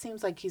Hux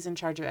seems like he's in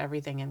charge of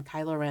everything, and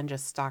Kylo Ren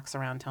just stalks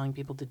around telling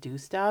people to do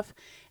stuff,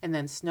 and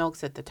then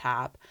Snoke's at the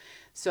top.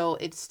 So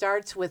it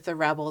starts with the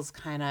rebels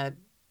kind of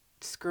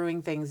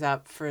screwing things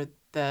up for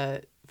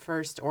the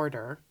First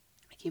Order.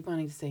 I keep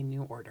wanting to say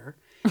New Order.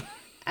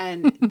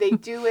 And they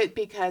do it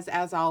because,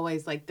 as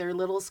always, like they're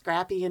little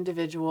scrappy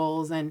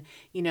individuals, and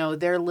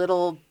their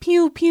little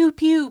pew pew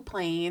pew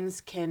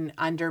planes can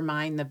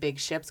undermine the big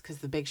ships because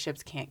the big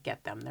ships can't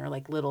get them. They're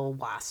like little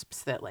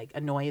wasps that like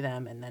annoy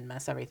them and then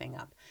mess everything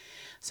up.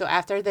 So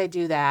after they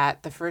do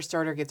that, the First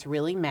Order gets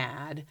really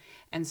mad,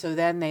 and so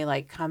then they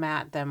like come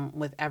at them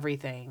with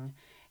everything.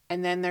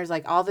 And then there's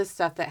like all this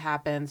stuff that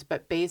happens,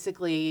 but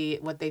basically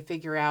what they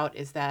figure out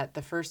is that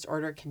the First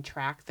Order can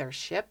track their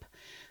ship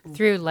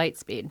through light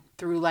speed,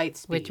 which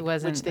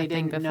they a thing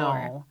didn't before.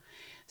 know.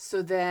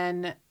 So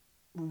then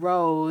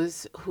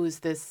Rose, who's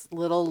this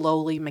little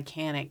lowly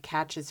mechanic,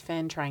 catches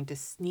Finn trying to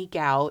sneak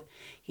out.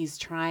 He's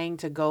trying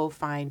to go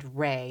find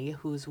Rey,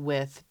 who's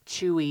with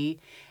Chewie,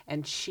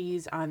 and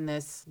she's on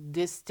this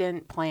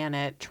distant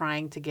planet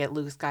trying to get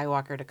Luke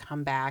Skywalker to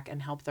come back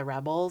and help the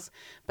rebels.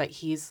 But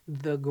he's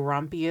the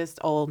grumpiest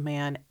old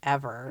man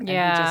ever.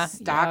 Yeah, and he just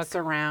stalks yuck.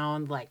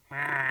 around like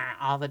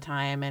all the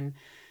time and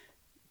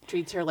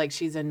treats her like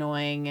she's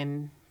annoying.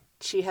 And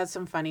she has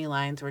some funny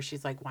lines where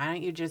she's like, why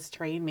don't you just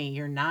train me?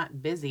 You're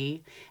not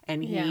busy.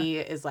 And he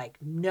is like,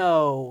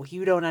 no,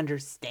 you don't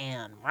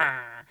understand.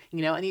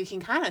 And you can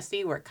kind of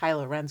see where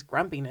Kylo Ren's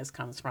grumpiness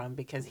comes from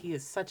because he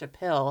is such a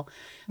pill.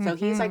 So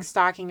he's like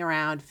stalking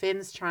around.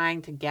 Finn's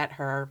trying to get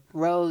her.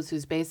 Rose,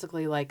 who's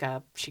basically like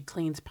she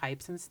cleans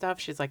pipes and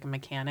stuff. She's like a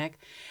mechanic,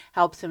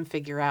 helps him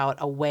figure out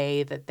a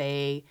way that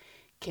they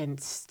can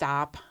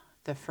stop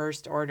the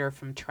First Order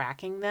from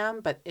tracking them,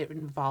 but it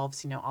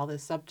involves, all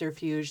this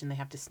subterfuge, and they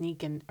have to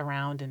sneak in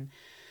around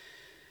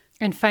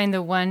and find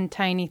the one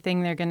tiny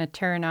thing they're going to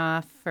turn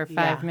off for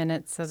 5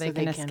 minutes so they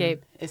can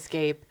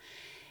escape.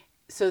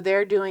 So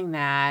they're doing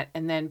that,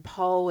 and then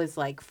Poe is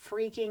like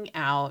freaking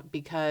out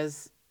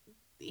because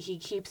he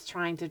keeps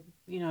trying to,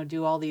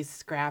 do all these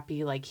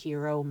scrappy like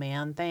hero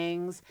man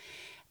things.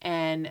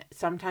 And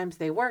sometimes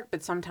they work,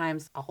 but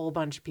sometimes a whole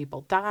bunch of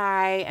people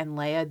die, and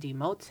Leia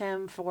demotes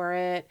him for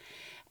it.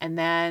 And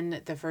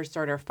then the First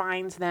Order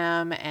finds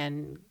them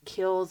and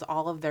kills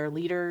all of their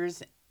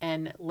leaders.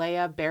 And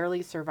Leia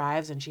barely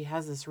survives, and she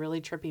has this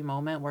really trippy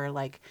moment where,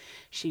 like,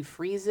 she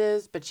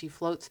freezes, but she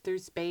floats through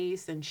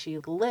space, and she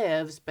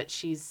lives, but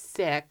she's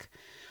sick.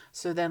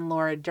 So then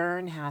Laura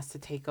Dern has to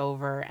take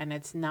over, and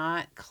it's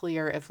not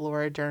clear if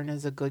Laura Dern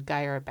is a good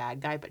guy or a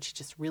bad guy, but she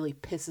just really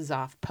pisses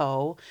off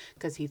Poe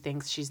because he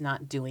thinks she's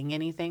not doing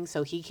anything.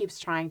 So he keeps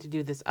trying to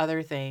do this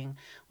other thing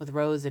with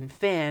Rose and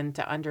Finn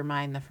to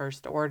undermine the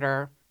First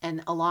Order.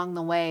 And along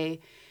the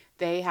way,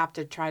 they have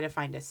to try to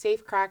find a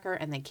safecracker,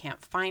 and they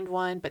can't find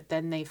one, but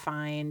then they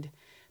find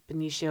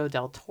Benicio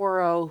del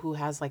Toro, who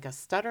has like a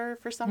stutter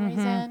for some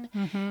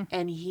reason,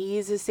 and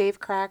he's a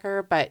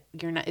safecracker, but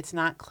it's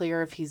not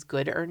clear if he's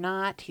good or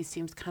not. He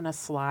seems kind of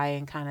sly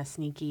and kind of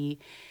sneaky.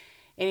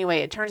 Anyway,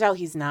 it turns out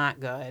he's not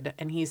good,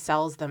 and he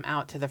sells them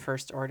out to the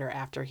First Order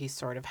after he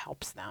sort of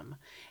helps them.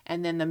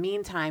 And in the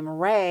meantime,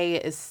 Rey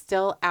is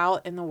still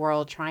out in the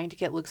world trying to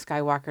get Luke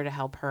Skywalker to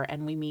help her,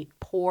 and we meet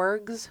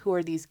porgs, who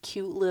are these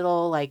cute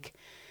little like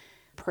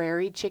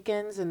prairie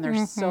chickens, and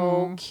they're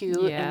so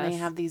cute. Yes. And they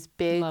have these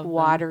big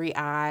watery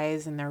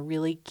eyes, and they're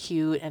really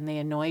cute, and they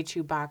annoy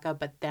Chewbacca,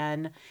 but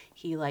then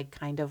he like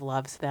kind of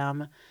loves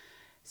them.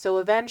 So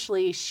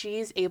eventually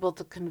she's able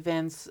to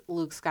convince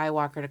Luke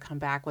Skywalker to come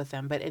back with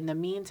him. But in the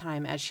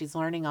meantime, as she's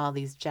learning all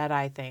these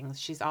Jedi things,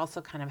 she's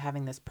also kind of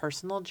having this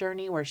personal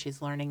journey where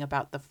she's learning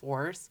about the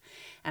Force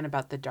and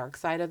about the dark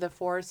side of the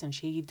Force. And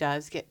she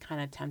does get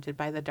kind of tempted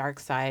by the dark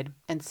side.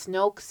 And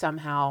Snoke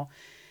somehow,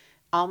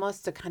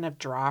 almost to kind of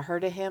draw her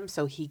to him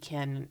so he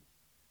can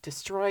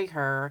destroy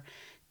her,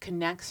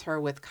 connects her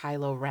with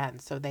Kylo Ren.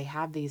 So they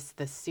have this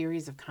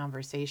series of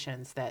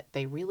conversations that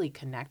they really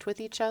connect with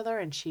each other,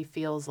 and she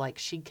feels like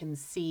she can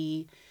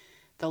see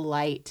the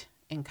light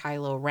in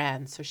Kylo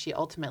Ren. So she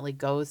ultimately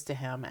goes to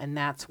him, and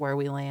that's where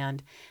we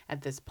land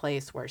at this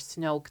place where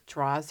Snoke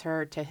draws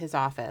her to his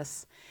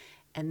office.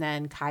 And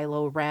then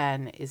Kylo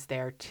Ren is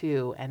there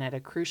too. And at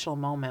a crucial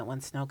moment when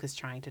Snoke is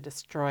trying to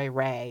destroy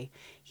Rey,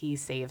 he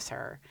saves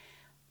her.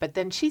 But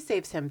then she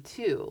saves him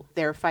too.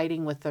 They're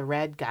fighting with the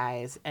red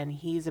guys, and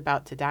he's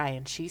about to die,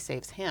 and she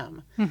saves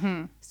him.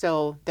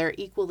 So they're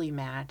equally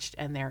matched,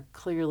 and they're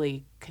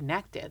clearly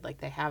connected. Like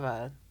they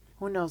have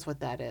who knows what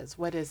that is?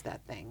 What is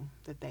that thing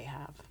that they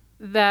have?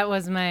 That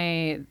was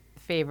my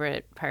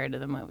favorite part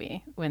of the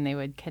movie, when they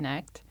would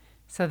connect.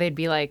 So they'd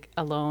be like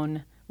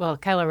alone. Well,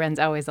 Kylo Ren's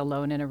always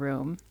alone in a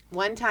room.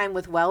 One time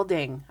with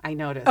welding, I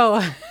noticed.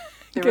 Oh,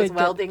 there was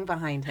welding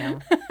behind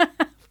him.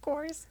 Of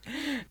course. lightsabers.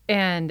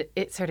 And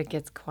it sort of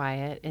gets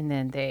quiet, and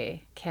then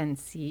they can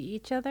see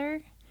each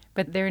other,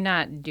 but they're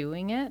not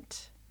doing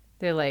it.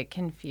 They're like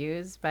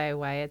confused by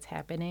why it's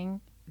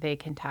happening. They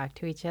can talk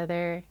to each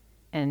other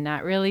and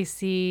not really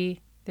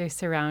see their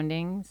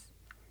surroundings.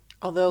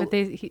 Although, But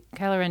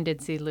Kylo Ren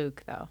did see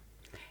Luke, though.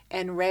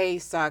 and Rey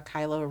saw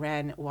Kylo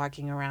Ren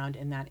walking around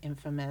in that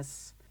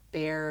infamous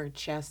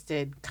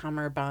bare-chested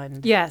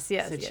cummerbund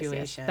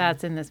situation.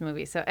 That's in this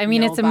movie. So, I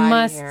mean, No it's a body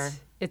must. hair.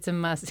 It's a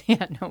must.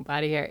 Yeah, no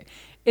body hair.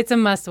 It's a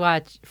must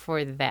watch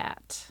for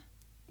that.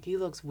 He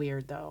looks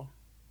weird, though.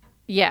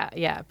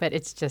 Yeah, but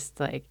it's just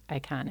like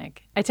iconic.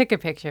 I took a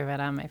picture of it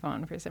on my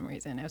phone for some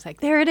reason. I was like,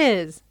 there it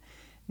is.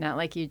 Not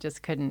like you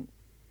just couldn't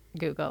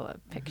Google a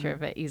picture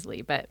of it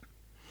easily, but.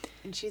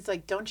 And she's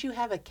like, don't you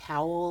have a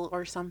cowl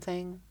or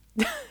something?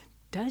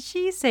 Does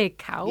she say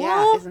cowl?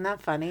 Yeah, isn't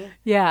that funny?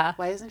 Yeah.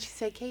 Why doesn't she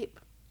say cape?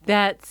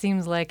 That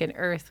seems like an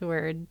Earth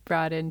word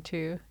brought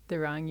into the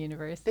wrong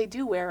universe. They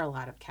do wear a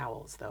lot of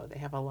cowls, though. They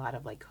have a lot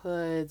of like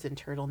hoods and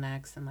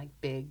turtlenecks and like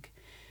big.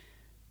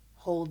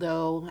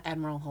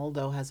 Admiral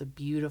Holdo has a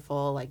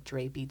beautiful like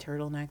drapey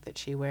turtleneck that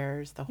she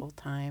wears the whole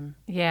time.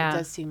 Yeah. It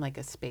does seem like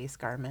a space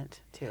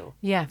garment, too.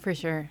 Yeah, for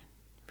sure.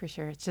 For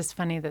sure. It's just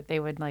funny that they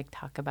would like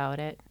talk about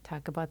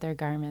their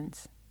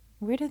garments.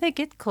 Where do they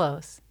get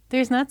clothes?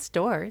 There's not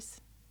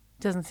stores.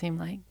 Doesn't seem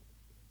like.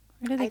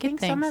 Where do they I get think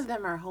things? some of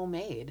them are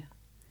homemade.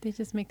 They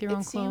just make their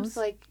own clothes.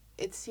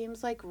 It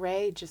seems like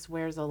Rey just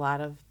wears a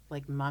lot of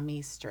like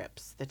mummy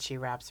strips that she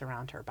wraps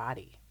around her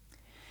body.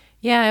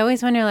 Yeah, I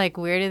always wonder like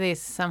where do they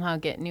somehow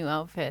get new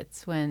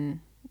outfits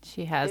when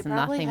she has They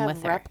probably nothing have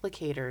with her?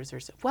 replicators or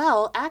so.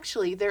 Well,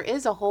 actually, there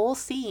is a whole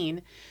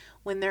scene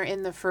when they're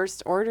in the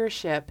First Order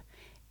ship,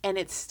 and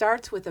it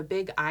starts with a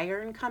big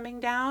iron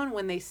coming down.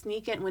 When they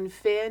sneak in, when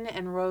Finn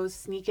and Rose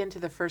sneak into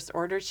the First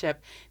Order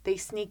ship, they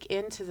sneak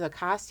into the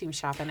costume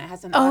shop, and it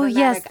has an Oh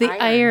yes, automatic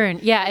the iron.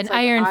 Yeah, It's an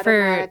like iron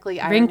for automatically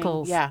ironing.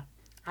 wrinkles. Yeah,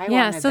 I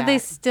Yeah, wanted so they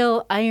that.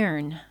 still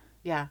iron.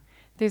 Yeah.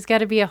 There's got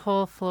to be a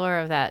whole floor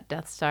of that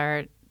Death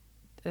Star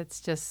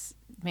that's just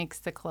makes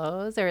the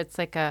clothes, or it's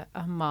like a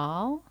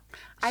mall.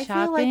 I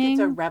feel like it's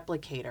a shopping.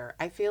 replicator.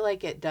 I feel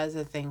like it does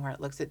a thing where it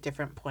looks at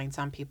different points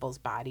on people's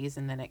bodies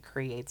and then it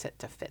creates it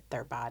to fit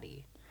their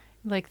body.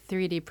 Like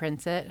 3D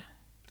prints it.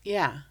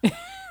 Yeah.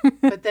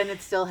 But then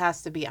it still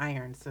has to be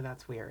ironed, so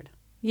that's weird.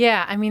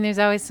 Yeah, I mean, there's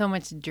always so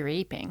much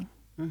draping.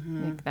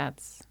 Mm-hmm. Like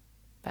that's.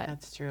 But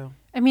That's true.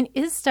 I mean,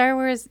 is Star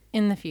Wars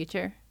in the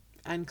future?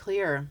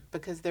 Unclear,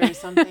 because there are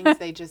some things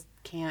they just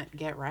can't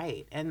get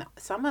right. And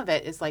some of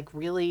it is like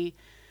really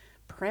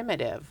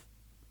primitive.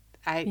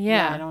 I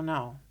don't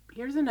know.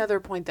 Here's another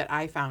point that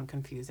I found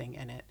confusing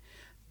in it.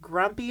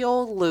 Grumpy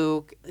old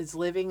Luke is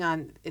living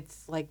on,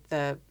 it's like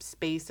the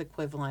space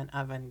equivalent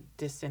of a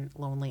distant,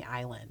 lonely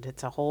island.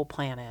 It's a whole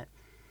planet.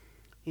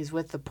 He's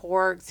with the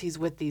porks. He's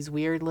with these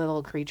weird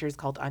little creatures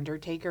called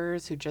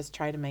Undertakers who just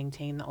try to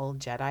maintain the old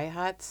Jedi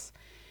huts.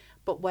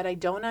 But what I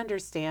don't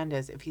understand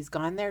is if he's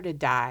gone there to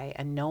die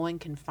and no one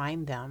can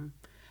find them,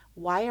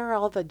 why are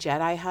all the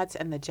Jedi huts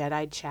and the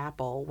Jedi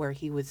chapel where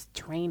he was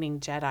training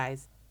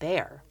Jedis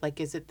there? Like,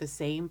 is it the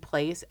same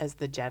place as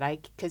the Jedi?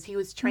 Because he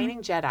was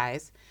training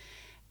Jedis,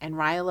 and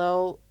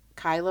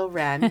Kylo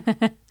Ren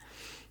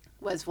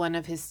was one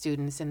of his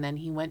students, and then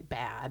he went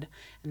bad.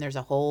 And there's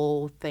a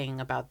whole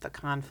thing about the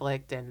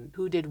conflict and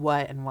who did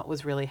what and what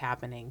was really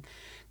happening.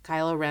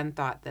 Kylo Ren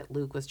thought that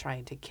Luke was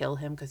trying to kill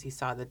him because he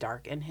saw the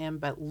dark in him,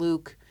 but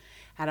Luke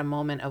had a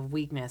moment of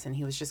weakness and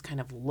he was just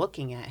kind of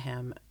looking at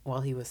him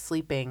while he was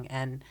sleeping.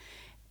 And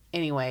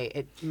anyway,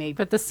 it made...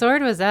 But the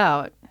sword was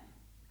out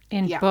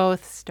in Yeah.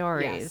 both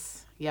stories.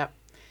 Yes. Yep.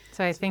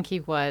 So I think he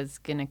was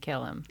going to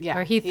kill him. Yeah,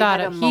 Or he he thought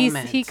had a he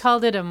moment.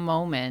 called it a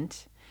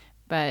moment.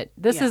 But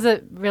this Yeah. is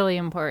a really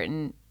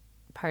important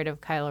part of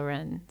Kylo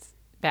Ren's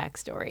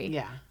backstory.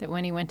 Yeah. That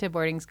when he went to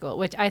boarding school,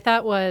 which I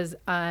thought was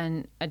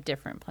on a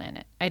different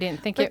planet. I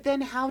didn't think But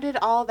then how did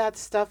all that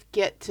stuff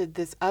get to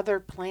this other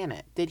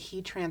planet? Did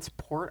he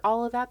transport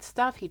all of that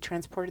stuff? He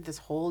transported this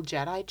whole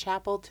Jedi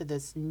chapel to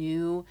this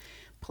new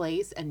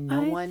place and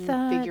no I one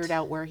thought- figured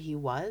out where he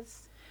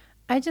was?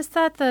 I just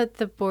thought that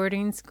the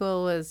boarding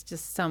school was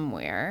just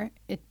somewhere.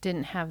 It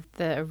didn't have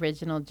the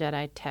original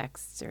Jedi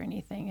texts or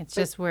anything. It's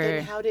just But where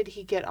then how did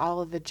he get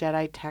all of the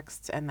Jedi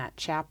texts and that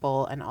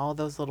chapel and all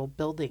those little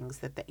buildings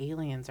that the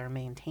aliens are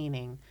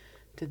maintaining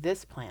to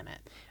this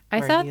planet? I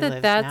where thought he that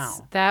lives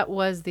now? that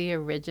was the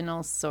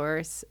original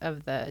source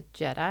of the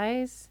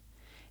Jedis.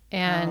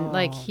 And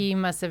like Oh. he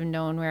must have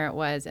known where it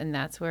was, and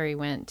that's where he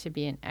went to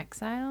be in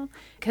exile.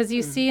 Because Hmm.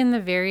 you see in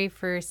the very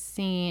first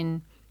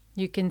scene,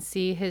 you can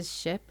see his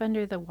ship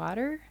under the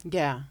water.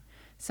 Yeah.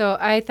 So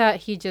I thought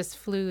he just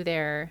flew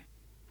there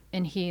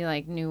and he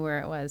like knew where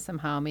it was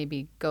somehow.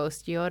 Maybe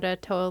Ghost Yoda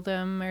told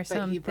him or But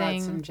something. he brought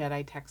some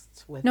Jedi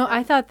texts with No, him.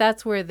 I thought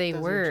that's where they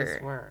Those were.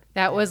 just were.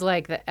 That Yeah. was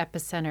like the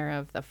epicenter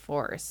of the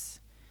Force.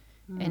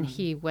 And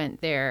he went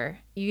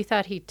there. You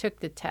thought he took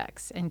the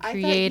text and I thought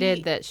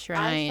created that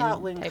shrine. I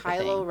thought when type of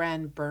Kylo thing.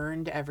 Ren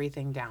burned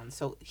everything down,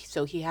 so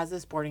he has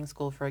this boarding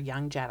school for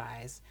young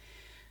Jedis.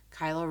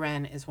 Kylo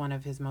Ren is one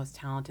of his most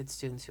talented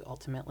students who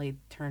ultimately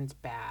turns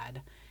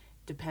bad.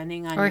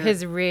 Depending on Or your,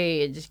 his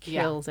rage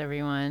kills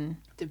everyone.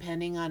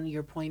 depending on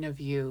your point of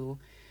view,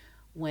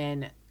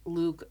 when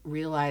Luke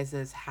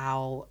realizes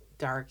how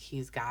dark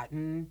he's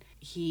gotten,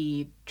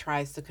 he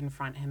tries to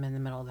confront him in the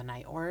middle of the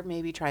night, or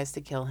maybe tries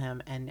to kill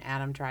him, and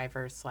Adam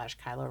Driver /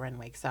 Kylo Ren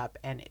wakes up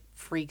and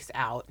freaks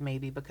out,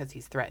 maybe because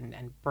he's threatened,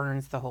 and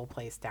burns the whole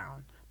place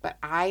down. But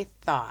I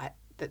thought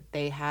that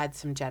they had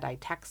some Jedi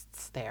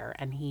texts there,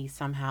 and he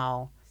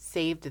somehow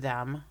saved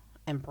them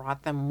and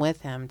brought them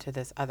with him to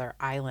this other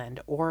island,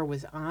 or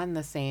was on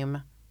the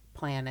same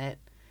planet,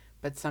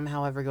 but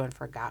somehow everyone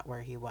forgot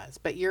where he was.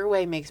 But your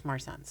way makes more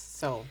sense.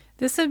 So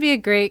This would be a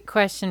great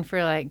question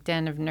for like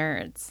Den of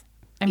Nerds.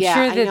 I'm yeah,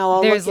 sure I that know.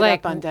 I'll there's look it like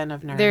up on Den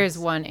of Nerds. there's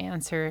one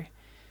answer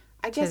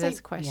I to guess this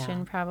question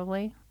yeah.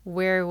 probably.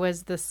 Where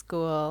was the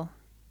school?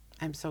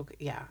 I'm so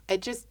yeah.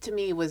 It just to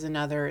me was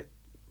another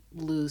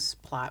loose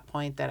plot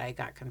point that I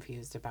got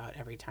confused about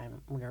every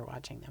time we were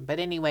watching them. But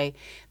anyway,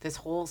 this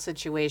whole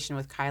situation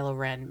with Kylo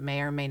Ren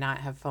may or may not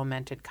have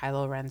fomented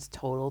Kylo Ren's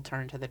total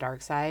turn to the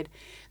dark side.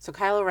 So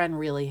Kylo Ren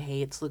really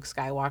hates Luke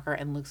Skywalker,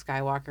 and Luke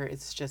Skywalker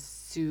is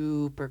just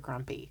super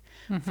grumpy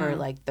for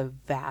like the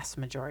vast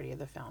majority of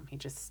the film. He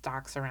just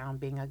stalks around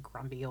being a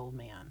grumpy old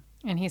man.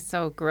 And he's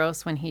so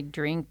gross when he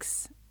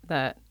drinks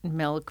the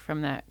milk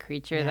from that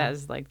creature. Yeah. That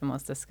is like the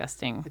most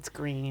disgusting It's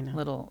green.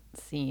 little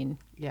scene.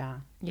 Yeah.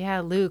 Yeah,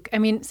 Luke. I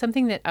mean,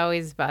 something that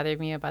always bothered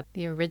me about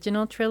the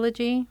original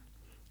trilogy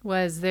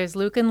was there's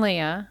Luke and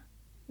Leia.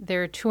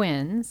 They're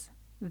twins.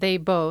 They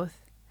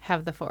both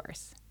have the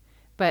Force.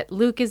 But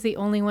Luke is the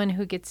only one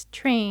who gets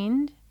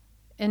trained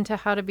into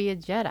how to be a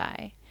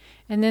Jedi.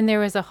 And then there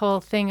was a whole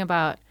thing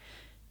about,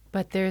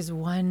 but there's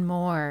one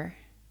more,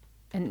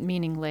 and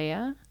meaning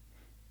Leia.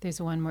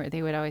 There's one more.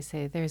 They would always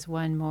say, there's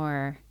one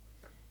more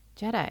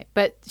Jedi.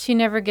 But she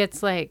never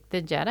gets like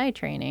the Jedi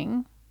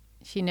training.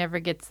 She never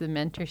gets the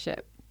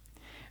mentorship,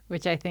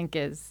 which I think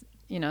is,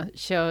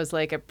 shows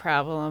like a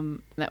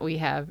problem that we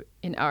have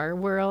in our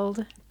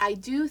world. I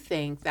do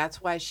think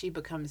that's why she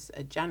becomes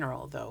a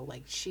general, though.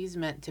 Like, she's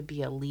meant to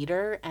be a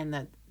leader, and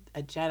that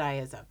a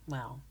Jedi is a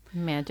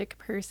Magic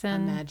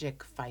person.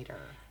 magic fighter.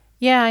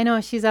 Yeah, I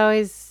know. She's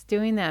always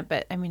doing that.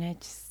 But I mean, I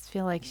just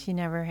feel like she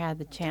never had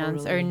the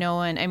chance or Totally. no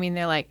one. I mean,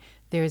 they're like,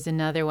 there's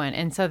another one.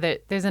 And so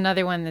there's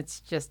another one that's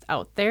just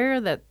out there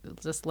that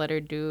just let her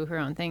do her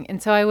own thing.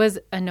 And so I was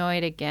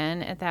annoyed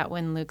again at that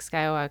when Luke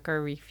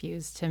Skywalker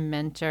refused to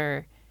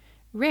mentor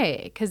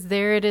Rey, because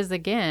there it is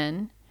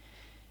again,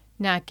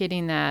 not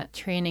getting that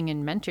training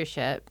and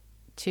mentorship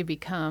to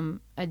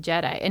become a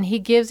Jedi. And he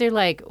gives her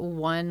like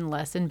one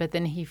lesson, but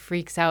then he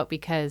freaks out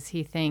because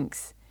he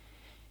thinks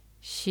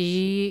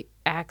she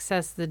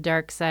accessed the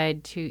dark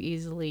side too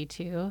easily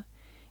too.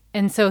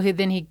 And so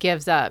then he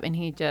gives up and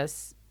he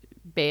just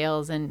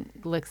bails and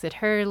looks at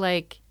her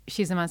like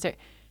she's a monster.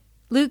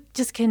 Luke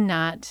just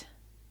cannot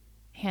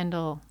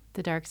handle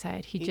the dark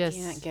side. He just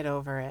can't get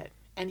over it.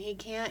 And he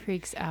can't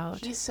freaks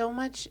out. He's so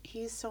much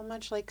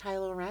like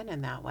Kylo Ren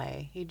in that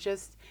way.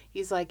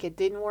 He's like, it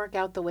didn't work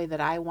out the way that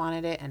I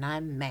wanted it, and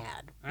I'm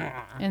mad.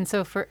 And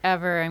so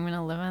forever I'm going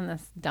to live on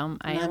this dumb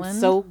And island. I'm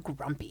so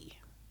grumpy.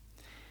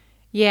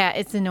 Yeah,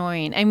 it's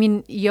annoying. I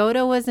mean,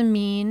 Yoda was a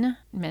mean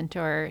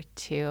mentor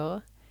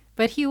too,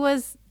 but he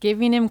was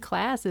giving him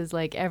classes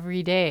like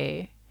every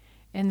day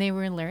and they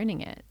were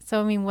learning it.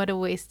 So, I mean, what a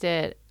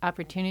wasted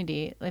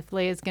opportunity. If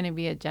Leia's going to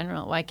be a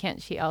general, why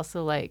can't she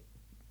also like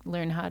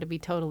learn how to be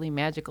totally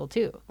magical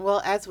too?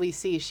 Well, as we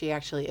see, she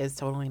actually is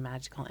totally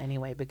magical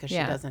anyway, because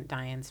Yeah. she doesn't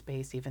die in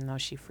space even though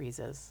she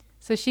freezes.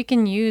 So she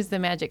can use the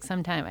magic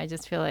sometime. I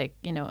just feel like,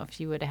 if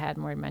she would have had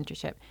more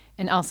mentorship.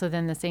 And also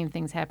then the same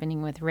thing's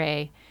happening with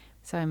Rey.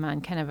 So I'm on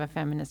kind of a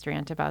feminist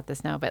rant about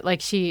this now, but like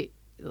she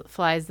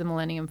flies the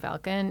Millennium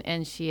Falcon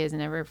and she has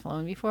never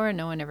flown before and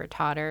no one ever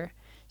taught her.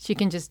 She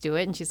can just do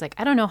it and she's like,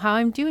 I don't know how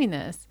I'm doing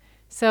this.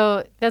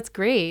 So that's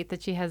great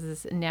that she has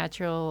this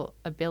natural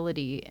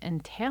ability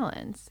and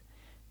talents,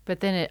 but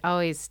then it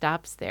always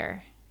stops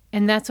there.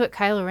 And that's what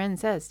Kylo Ren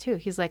says too.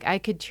 He's like, I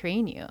could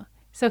train you.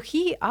 So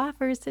he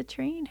offers to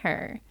train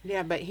her.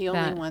 Yeah, but he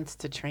only That- wants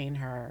to train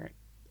her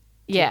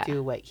to Yeah.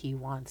 do what he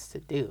wants to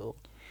do.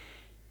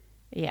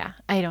 Yeah,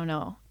 I don't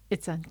know.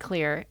 It's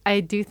unclear. I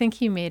do think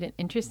he made an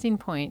interesting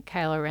point,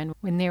 Kylo Ren,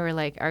 when they were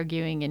like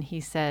arguing and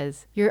he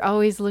says, you're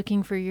always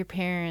looking for your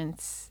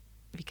parents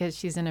because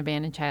she's an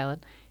abandoned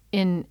child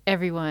in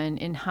everyone,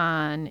 in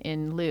Han,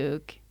 in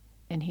Luke.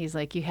 And he's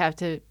like, you have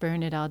to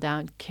burn it all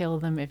down, kill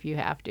them if you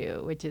have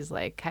to, which is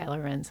like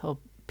Kylo Ren's whole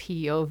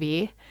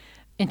POV.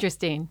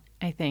 Interesting,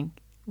 I think,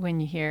 when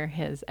you hear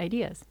his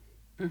ideas.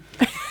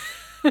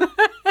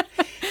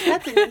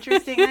 That's an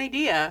interesting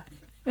idea.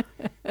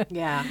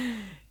 Yeah.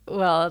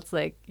 Well, it's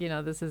like,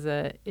 this is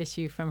a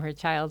issue from her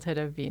childhood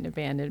of being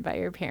abandoned by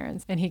her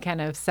parents. And he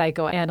kind of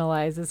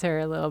psychoanalyzes her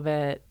a little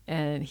bit,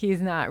 and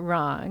he's not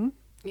wrong.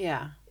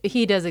 Yeah.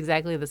 He does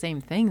exactly the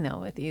same thing, though,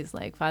 with these,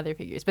 like, father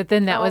figures. But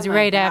then that Oh was my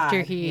right after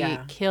God, he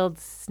yeah. killed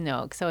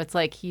Snoke. So it's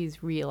like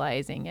he's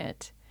realizing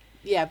it.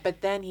 Yeah,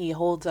 but then he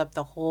holds up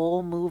the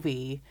whole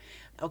movie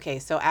Okay,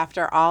 so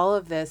after all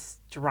of this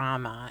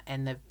drama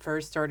and the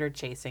First Order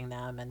chasing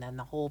them and then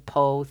the whole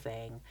Poe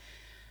thing,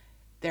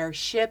 their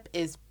ship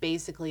is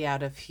basically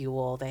out of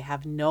fuel. They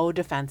have no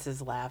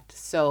defenses left.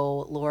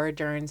 So Laura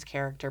Dern's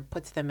character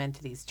puts them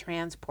into these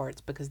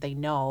transports because they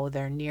know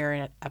they're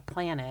near a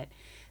planet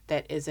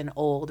that is an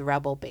old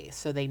rebel base.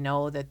 So they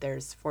know that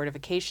there's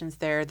fortifications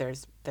there,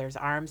 there's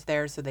arms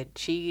there, so that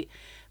she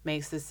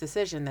makes this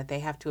decision that they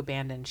have to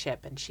abandon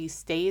ship, and she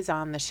stays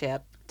on the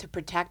ship to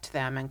protect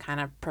them and kind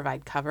of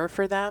provide cover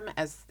for them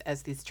as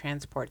these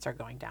transports are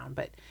going down.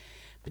 But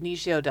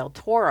Benicio del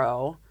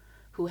Toro,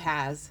 who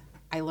has,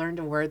 I learned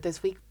a word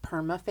this week,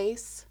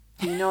 permaface.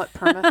 Do you know what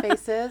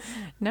permaface is?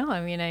 No,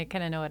 I mean, I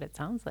kind of know what it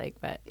sounds like,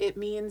 but It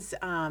means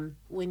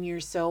when you're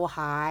so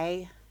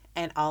high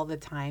and all the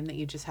time that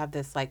you just have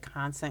this like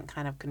constant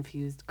kind of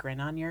confused grin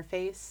on your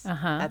face.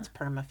 That's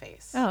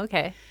permaface. oh,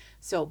 okay.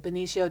 So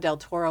Benicio del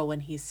Toro, when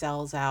he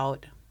sells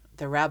out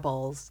the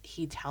rebels,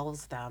 he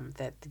tells them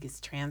that these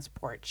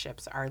transport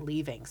ships are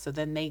leaving. So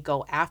then they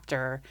go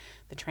after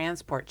the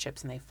transport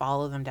ships and they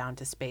follow them down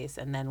to space.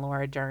 And then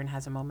Laura Dern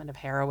has a moment of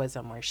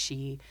heroism where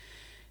she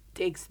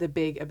takes the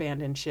big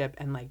abandoned ship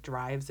and like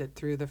drives it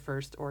through the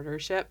First Order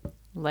ship.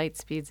 Light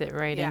speeds it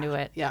right into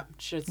it. Yeah,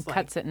 just like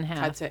cuts it in half.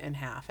 Cuts it in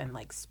half and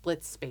like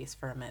splits space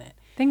for a minute.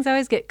 Things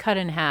always get cut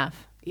in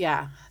half.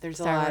 Yeah, there's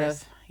Star a lot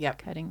Wars of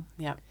cutting.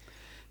 Yep.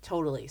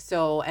 Totally.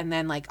 So, and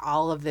then like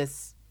all of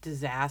this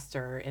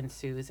disaster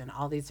ensues in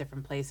all these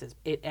different places.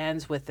 It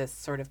ends with this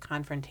sort of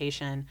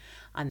confrontation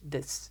on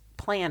this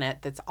planet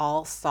that's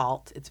all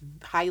salt. It's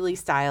highly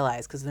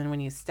stylized because then when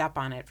you step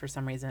on it, for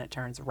some reason, it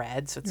turns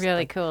red. So it's Really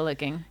like, cool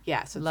looking.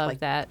 yeah. So it's Love like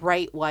that.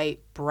 bright white,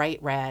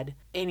 bright red.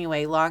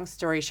 Anyway, long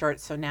story short,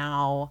 so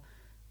now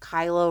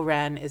Kylo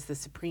Ren is the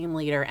supreme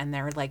leader, and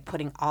they're like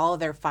putting all of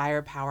their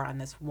firepower on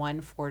this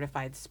one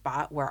fortified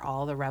spot where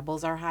all the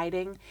rebels are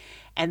hiding.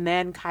 And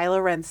then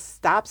Kylo Ren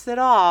stops it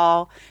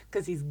all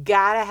because he's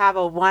got to have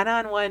a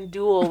one-on-one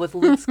duel with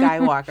Luke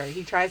Skywalker.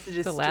 He tries to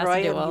The last destroy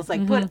him. duel. He's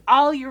like, put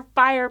all your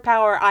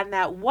firepower on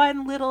that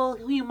one little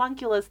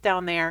homunculus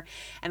down there.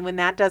 And when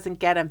that doesn't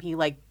get him, he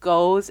like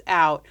goes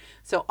out.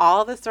 So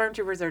all the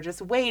stormtroopers are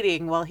just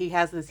waiting while he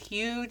has this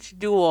huge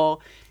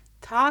duel.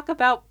 Talk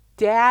about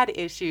dad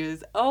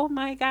issues. Oh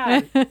my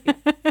God.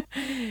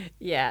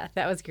 Yeah,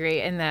 that was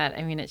great. And that,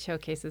 I mean, it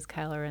showcases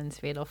Kylo Ren's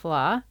fatal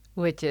flaw,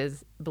 which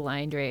is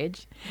blind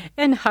rage.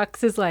 And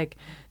Hux is like,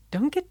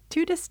 don't get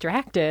too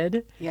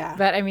distracted. Yeah.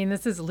 But I mean,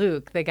 this is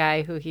Luke, the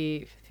guy who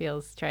he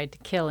feels tried to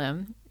kill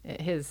him,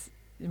 his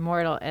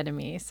mortal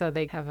enemy. So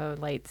they have a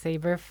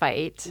lightsaber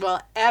fight.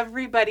 Well,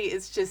 everybody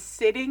is just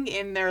sitting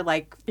in their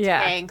like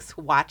Yeah. tanks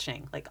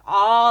watching. Like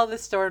all the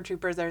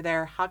stormtroopers are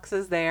there, Hux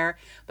is there,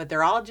 but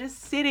they're all just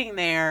sitting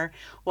there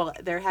while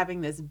they're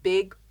having this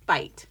big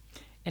fight.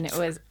 And it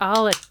was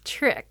all a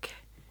trick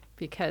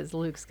because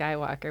Luke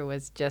Skywalker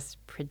was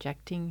just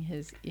projecting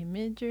his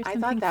image or I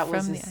something thought that from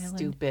was a the island.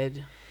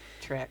 stupid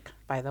trick,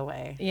 by the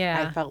way.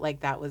 Yeah. I felt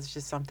like that was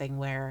just something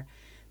where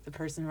the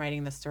person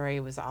writing the story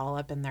was all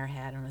up in their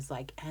head and was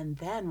like, and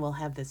then we'll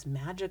have this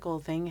magical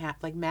thing happen.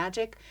 Like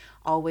magic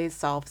always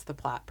solves the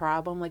plot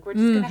problem. Like we're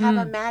just going to have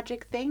a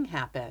magic thing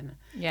happen.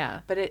 Yeah.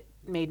 But it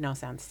made no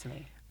sense to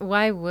me.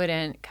 Why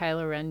wouldn't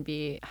Kylo Ren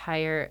be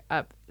higher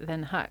up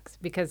than Hux?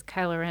 Because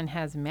Kylo Ren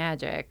has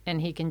magic and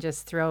he can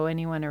just throw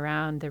anyone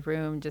around the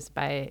room just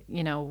by,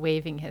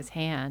 waving his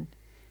hand.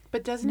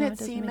 But doesn't No, it it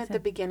doesn't seem make at the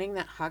sense. beginning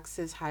that Hux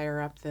is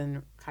higher up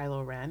than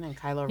Kylo Ren and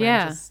Kylo Ren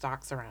Yeah. just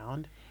stalks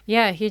around?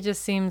 Yeah, he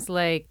just seems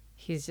like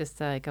he's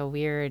just like a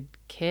weird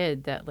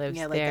kid that lives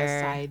Yeah, like there.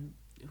 a side,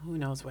 who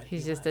knows what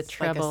He's he just a was.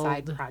 Like a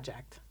side troubled-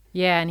 project.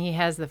 Yeah, and he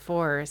has the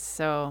Force,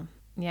 so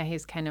yeah,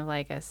 he's kind of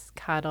like a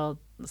coddled,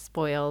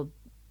 spoiled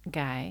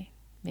guy,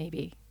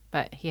 maybe.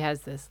 But he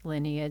has this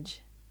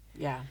lineage.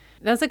 Yeah.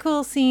 That's a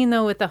cool scene,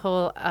 though, with the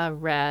whole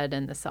red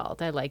and the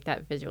salt. I like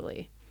that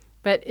visually.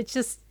 But it's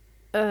just,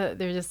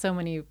 there's just so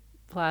many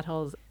plot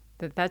holes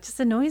that just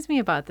annoys me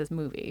about this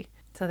movie.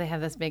 So they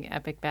have this big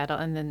epic battle,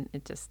 and then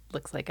it just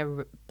looks like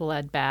a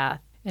bloodbath.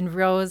 And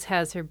Rose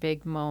has her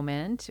big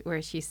moment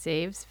where she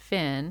saves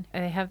Finn.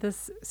 They have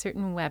this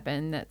certain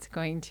weapon that's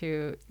going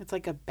to, It's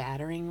like a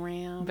battering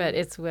ram. but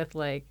it's with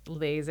like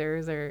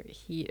lasers or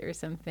heat or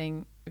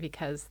something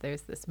because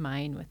there's this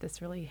mine with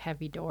this really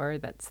heavy door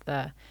that's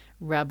the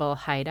rebel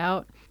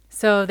hideout.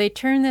 So they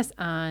turn this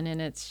on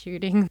and it's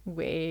shooting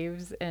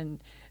waves.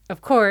 And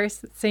of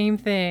course, same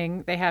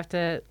thing. They have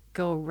to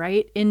go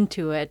right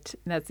into it.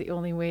 That's the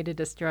only way to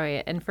destroy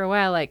it. And for a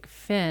while, like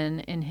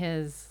Finn in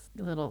his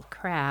little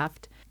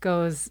craft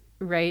goes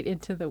right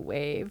into the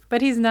wave,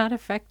 but he's not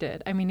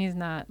affected. I mean, he's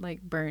not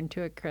like burned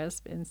to a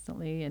crisp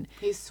instantly. And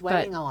He's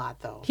sweating a lot,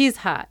 though. he's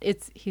hot.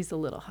 He's a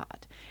little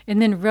hot.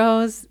 And then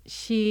Rose,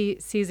 she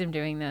sees him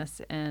doing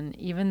this. And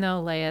even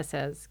though Leia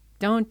says,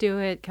 don't do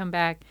it, come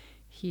back,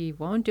 he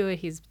won't do it.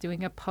 He's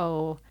doing a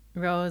Poe.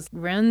 Rose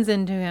runs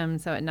into him,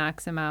 so it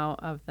knocks him out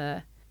of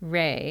the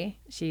ray.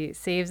 She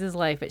saves his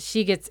life, but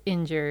she gets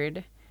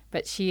injured.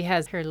 But she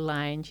has her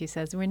line. She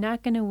says, we're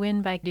not going to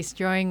win by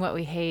destroying what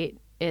we hate.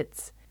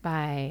 It's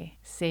by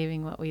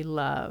saving what we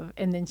love.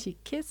 And then she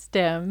kissed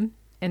him,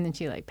 and then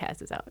she like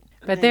passes out.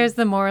 But then- there's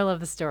the moral of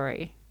the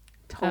story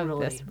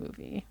Totally. of this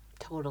movie.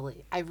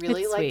 Totally. I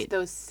really It's liked sweet.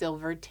 those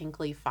silver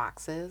tinkly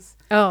foxes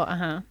Oh,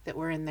 uh-huh. that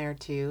were in there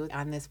too.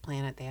 On this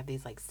planet, they have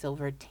these like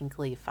silver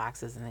tinkly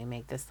foxes and they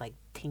make this like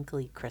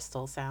tinkly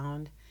crystal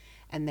sound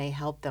and they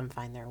help them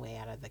find their way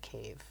out of the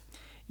cave.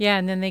 Yeah,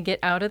 and then they get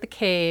out of the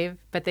cave,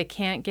 but they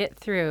can't get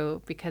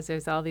through because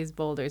there's all these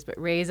boulders. But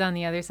Ray's on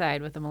the other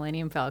side with the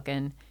Millennium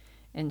Falcon,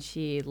 and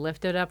she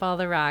lifted up all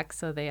the rocks,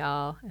 so they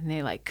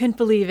like couldn't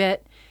believe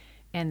it.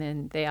 And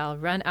then they all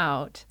run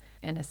out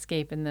and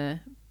escape in the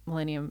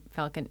Millennium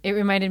Falcon. It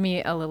reminded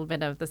me a little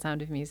bit of The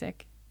Sound of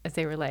Music as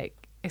they were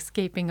like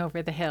escaping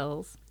over the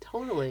hills.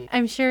 Totally.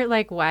 I'm sure,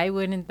 like, why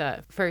wouldn't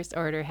the First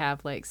Order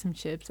have like some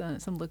ships on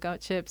some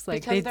lookout ships?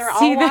 Like Because they'd they're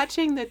see all the-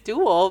 watching the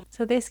duel.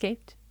 So they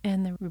escaped,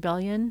 and the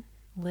rebellion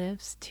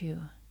lives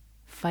to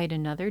fight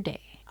another day.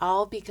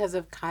 All because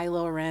of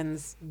Kylo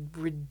Ren's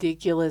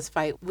ridiculous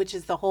fight, which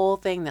is the whole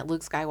thing that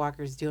Luke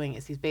Skywalker's doing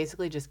is he's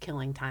basically just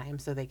killing time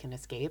so they can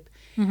escape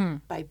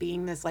by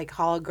being this like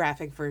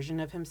holographic version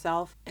of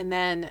himself. And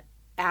then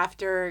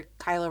after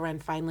Kylo Ren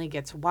finally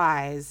gets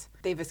wise,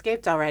 they've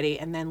escaped already,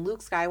 and then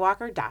Luke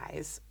Skywalker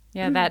dies.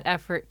 Yeah, that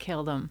effort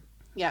killed him.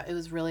 Yeah, it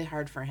was really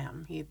hard for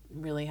him. He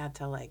really had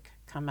to like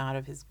come out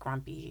of his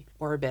grumpy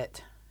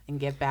orbit and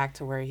get back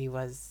to where he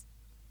was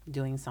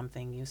doing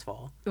something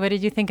useful. What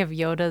did you think of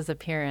Yoda's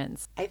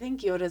appearance? I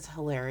think Yoda's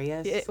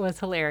hilarious. It was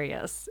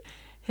hilarious.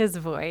 His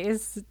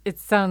voice, it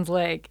sounds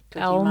like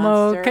Cookie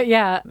Elmo. Monster.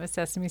 Yeah, a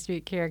Sesame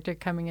Street character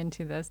coming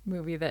into this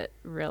movie that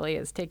really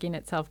is taking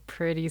itself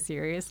pretty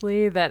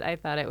seriously, that I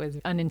thought it was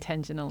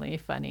unintentionally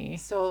funny.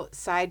 So,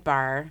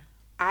 sidebar,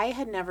 I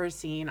had never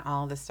seen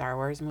all the Star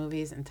Wars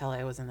movies until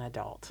I was an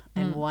adult.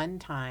 And one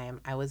time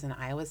I was in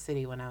Iowa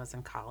City when I was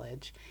in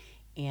college,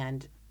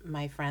 and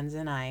my friends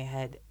and I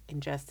had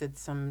ingested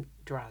some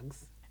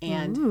drugs.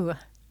 And Ooh.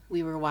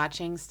 we were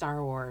watching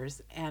Star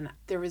Wars, and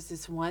there was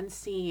this one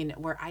scene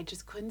where I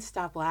just couldn't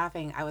stop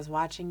laughing. I was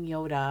watching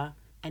Yoda,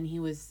 and he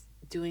was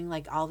doing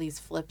like all these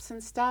flips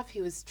and stuff.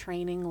 He was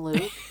training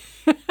Luke.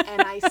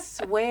 And I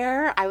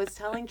swear, I was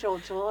telling Joel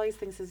always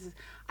thinks this is,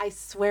 I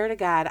swear to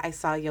God, I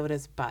saw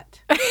Yoda's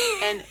butt.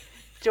 And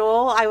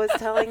I was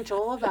telling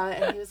Joel about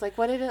it, and he was like,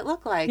 what did it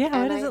look like? Yeah, what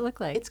And does it look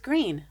like? It's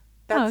green.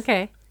 Oh,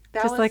 okay.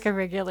 that Just was- like a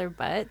regular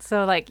butt.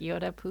 So like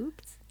Yoda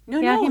poops? No,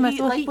 Yeah, no, he must-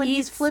 well, like he when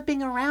he's eats-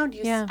 flipping around,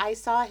 Yeah. I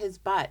saw his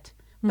butt.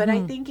 But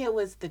I think it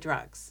was the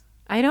drugs.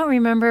 I don't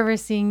remember ever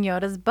seeing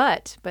Yoda's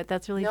butt, but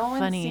that's really No one's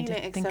funny seen to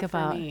it think except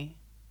about. for me.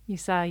 You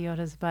saw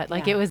Yoda's butt.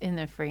 Like Yeah. it was in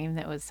the frame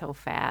that was so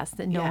fast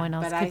that no Yeah, one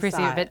else but could I perceive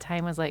saw it. it.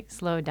 Time was like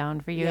slowed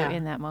down for you Yeah.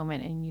 in that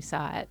moment and you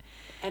saw it.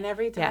 And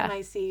every time Yeah.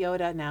 I see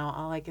Yoda now,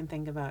 all I can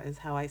think about is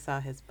how I saw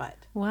his butt.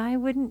 Why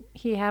wouldn't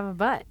he have a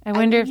butt? I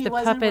wonder if he the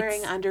wasn't puppets.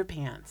 wearing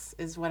underpants,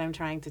 is what I'm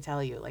trying to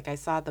tell you. Like I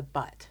saw the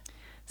butt.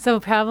 So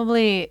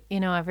probably,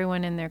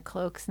 everyone in their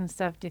cloaks and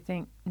stuff. Do you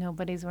think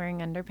nobody's wearing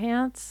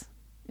underpants?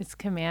 It's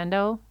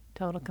commando,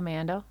 total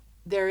commando.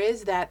 There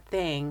is that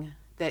thing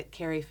that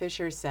Carrie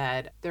Fisher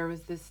said. There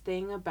was this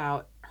thing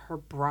about her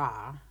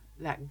bra,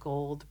 that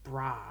gold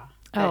bra.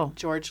 That Oh.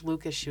 George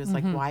Lucas, she was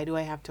like, why do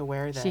I have to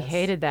wear this? She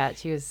hated that.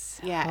 She was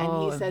Yeah,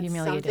 and he said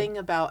humiliated. something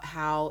about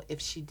how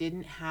if she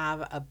didn't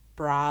have a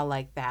bra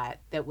like that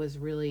was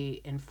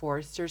really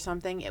enforced or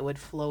something, it would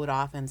float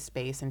off in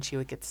space and she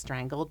would get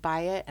strangled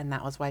by it. And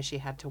that was why she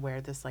had to wear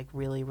this like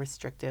really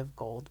restrictive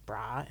gold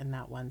bra in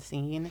that one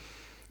scene.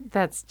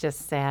 That's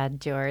just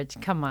sad, George.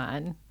 Come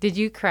on. Did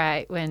you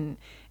cry when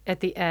at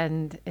the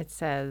end it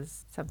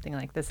says something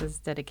like this is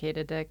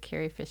dedicated to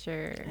Carrie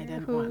Fisher I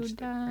didn't who watch the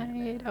died?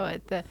 credit. Oh,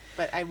 at the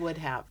But I would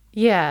have.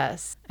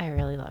 Yes, I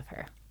really love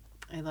her.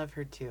 I love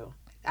her too.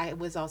 I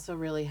was also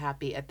really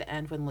happy at the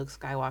end when Luke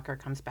Skywalker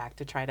comes back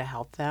to try to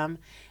help them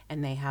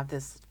and they have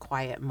this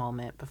quiet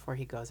moment before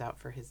he goes out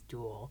for his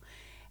duel.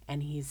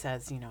 And he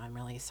says, I'm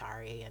really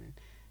sorry and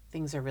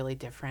things are really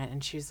different.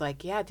 And she's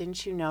like, yeah,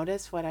 didn't you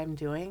notice what I'm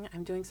doing?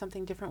 I'm doing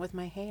something different with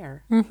my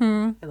hair.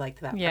 Mm-hmm. I liked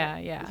that part. Yeah,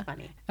 It yeah. was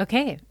funny.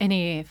 Okay.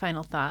 Any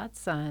final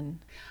thoughts on?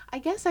 I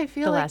guess I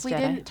feel The like Last we Jedi.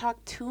 didn't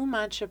talk too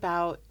much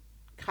about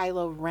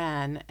Kylo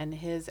Ren and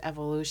his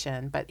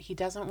evolution, but he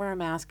doesn't wear a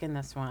mask in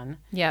this one.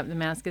 Yeah, the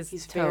mask is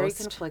He's very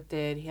toast.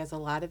 conflicted. He has a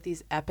lot of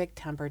these epic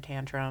temper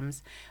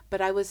tantrums. But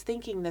I was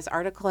thinking this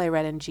article I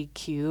read in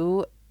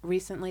GQ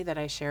recently that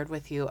I shared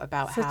with you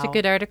about Such how a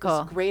good article. It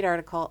was a great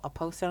article. I'll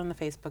post it on the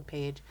Facebook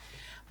page.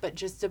 But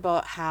just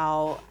about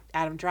how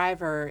Adam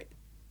Driver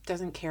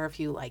doesn't care if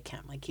you like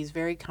him. Like he's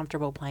very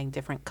comfortable playing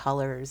different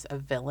colors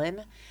of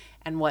villain.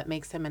 And what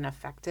makes him an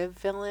effective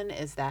villain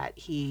is that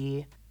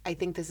I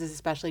think this is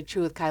especially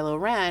true with Kylo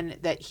Ren,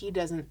 that he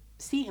doesn't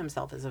see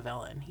himself as a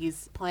villain.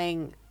 He's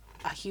playing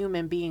a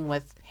human being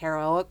with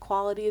heroic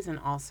qualities and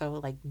also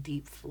like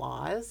deep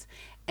flaws.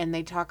 And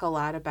they talk a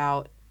lot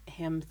about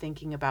him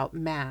thinking about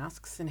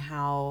masks and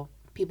how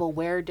people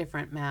wear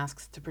different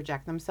masks to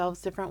project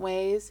themselves different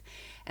ways.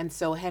 And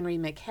so Henry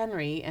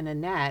McHenry and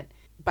Annette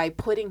by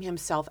putting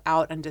himself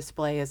out on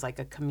display as like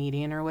a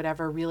comedian or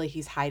whatever, really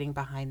he's hiding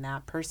behind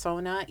that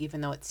persona,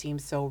 even though it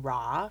seems so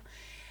raw.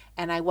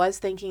 And I was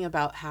thinking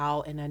about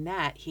how in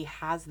Annette, he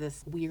has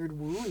this weird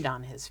wound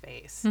on his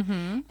face.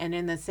 And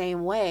in the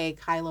same way,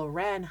 Kylo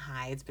Ren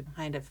hides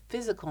behind a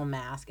physical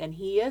mask, and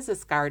he is a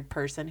scarred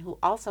person who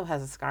also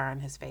has a scar on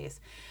his face.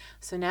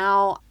 So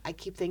now I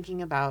keep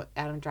thinking about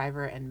Adam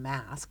Driver and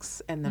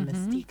masks and the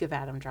mystique of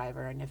Adam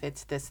Driver, and if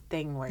it's this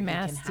thing where he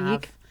can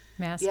have...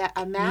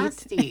 a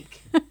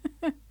mastique.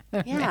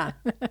 Yeah.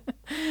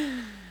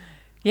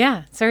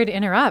 Yeah, sorry to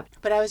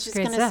interrupt. But I was just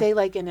going to say,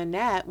 like in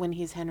Annette, when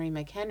he's Henry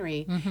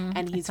McHenry,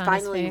 and he's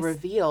finally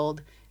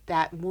revealed,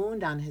 that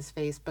wound on his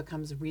face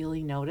becomes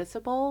really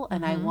noticeable.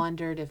 And I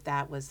wondered if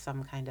that was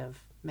some kind of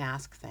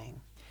mask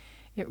thing.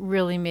 It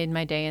really made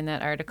my day in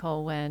that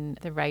article when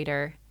the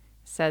writer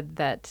said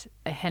that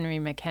Henry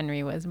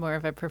McHenry was more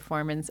of a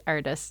performance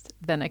artist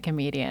than a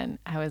comedian.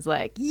 I was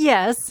like,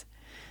 yes.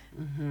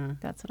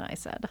 That's what I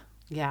said.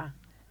 Yeah.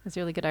 It was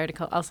a really good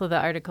article. Also, the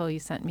article you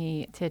sent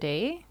me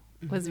today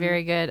was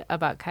very good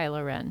about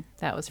Kylo Ren.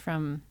 That was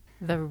from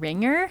The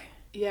Ringer.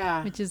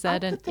 Yeah. Which is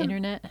that an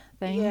internet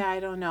thing? Yeah, I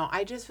don't know.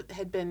 I just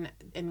had been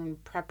in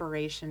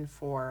preparation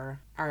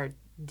for our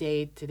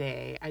day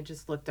today. I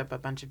just looked up a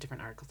bunch of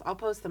different articles. I'll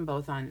post them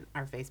both on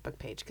our Facebook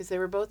page because they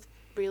were both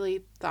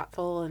really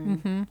thoughtful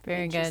and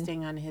very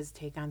interesting on his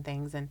take on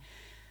things. And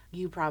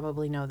you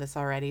probably know this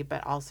already,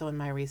 but also in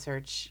my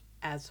research,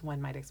 as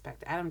one might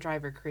expect, Adam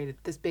Driver created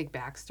this big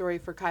backstory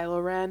for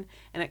Kylo Ren,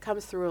 and it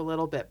comes through a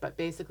little bit, but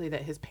basically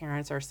that his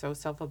parents are so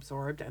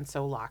self-absorbed and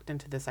so locked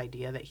into this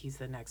idea that he's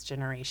the next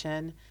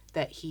generation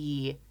that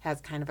he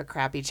has kind of a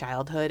crappy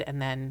childhood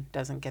and then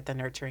doesn't get the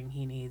nurturing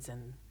he needs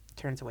and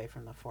turns away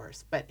from the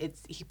Force. But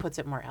he puts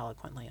it more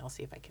eloquently. I'll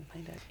see if I can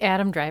find it.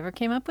 Adam Driver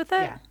came up with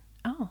that? Yeah.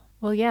 Oh,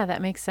 well, yeah, that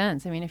makes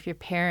sense. I mean, if your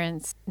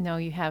parents know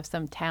you have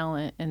some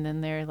talent and then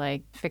they're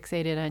like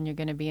fixated on you're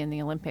going to be in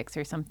the Olympics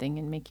or something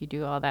and make you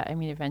do all that, I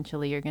mean,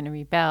 eventually you're going to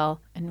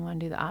rebel and want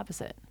to do the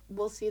opposite.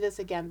 We'll see this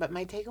again, but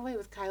my takeaway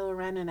with Kylo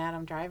Ren and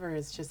Adam Driver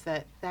is just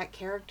that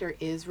character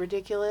is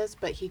ridiculous,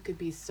 but he could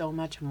be so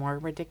much more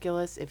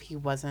ridiculous if he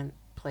wasn't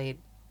played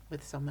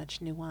with so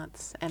much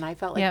nuance. And I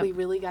felt like we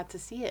really got to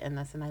see it in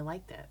this, and I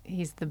liked it.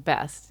 He's the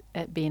best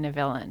at being a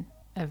villain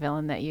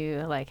that you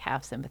like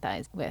half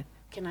sympathize with.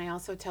 Can I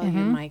also tell you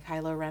my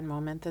Kylo Ren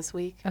moment this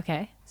week?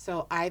 Okay.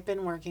 So I've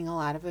been working a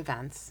lot of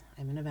events.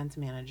 I'm an events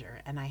manager,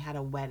 and I had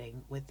a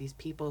wedding with these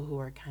people who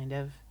were kind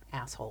of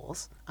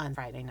assholes on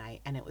Friday night,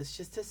 and it was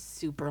just a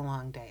super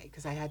long day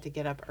because I had to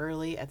get up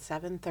early at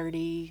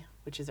 7:30,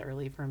 which is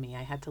early for me.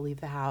 I had to leave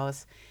the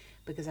house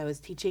because I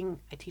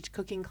teach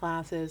cooking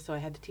classes, so I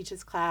had to teach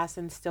this class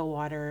in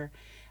Stillwater,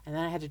 and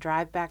then I had to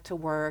drive back to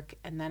work,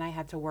 and then I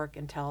had to work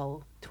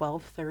until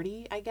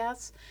 12:30, I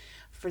guess,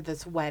 for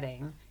this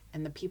wedding.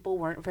 And the people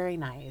weren't very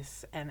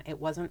nice, and it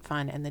wasn't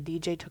fun, and the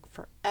DJ took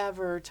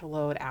forever to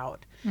load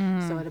out.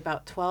 So at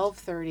about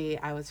 12:30,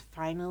 I was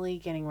finally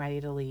getting ready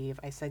to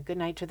leave. I said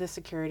goodnight to the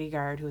security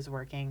guard who was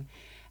working,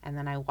 and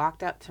then I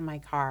walked up to my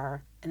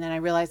car, and then I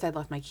realized I'd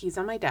left my keys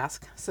on my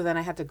desk. So then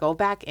I had to go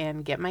back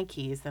in, get my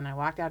keys, then I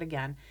walked out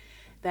again.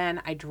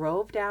 Then I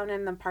drove down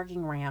in the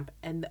parking ramp,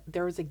 and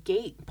there was a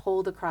gate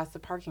pulled across the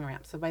parking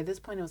ramp. So by this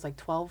point, it was like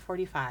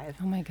 12:45.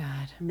 Oh, my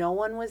God. No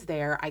one was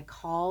there. I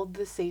called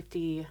the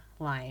safety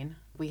line.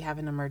 We have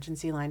an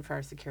emergency line for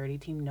our security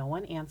team. No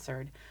one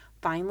answered.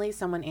 Finally,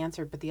 someone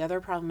answered, but the other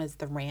problem is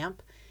the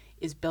ramp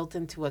is built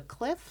into a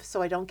cliff,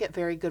 so I don't get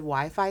very good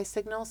Wi-Fi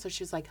signal. So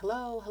she's like,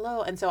 hello,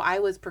 hello. And so I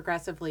was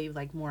progressively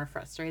like more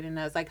frustrated, and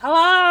I was like,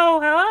 hello,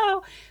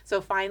 hello.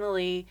 So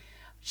finally,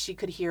 she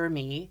could hear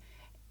me.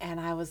 And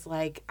I was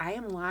like, I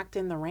am locked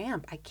in the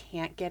ramp. I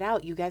can't get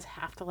out. You guys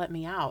have to let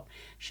me out.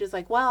 She was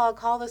like, well, I'll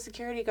call the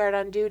security guard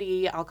on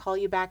duty. I'll call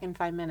you back in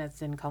 5 minutes.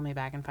 Didn't call me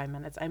back in 5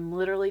 minutes. I'm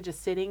literally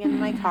just sitting in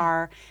my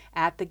car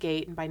at the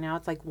gate. And by now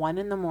it's like 1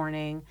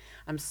 a.m.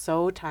 I'm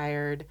so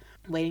tired,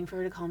 waiting for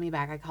her to call me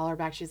back. I call her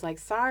back. She's like,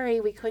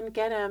 sorry, we couldn't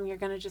get him. You're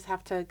going to just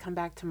have to come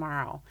back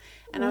tomorrow.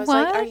 And I was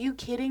like, are you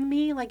kidding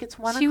me? Like, it's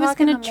 1 o'clock in the morning.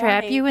 She was going to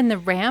trap you in the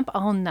ramp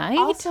all night?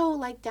 Also,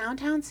 like,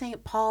 downtown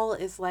St. Paul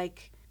is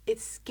like...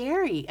 It's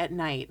scary at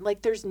night.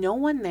 Like, there's no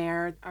one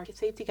there. Our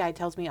safety guy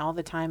tells me all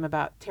the time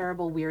about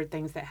terrible, weird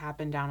things that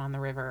happen down on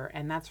the river,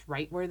 and that's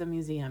right where the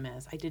museum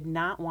is. I did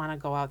not want to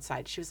go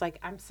outside. She was like,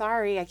 I'm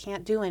sorry, I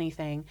can't do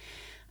anything.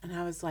 And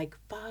I was like,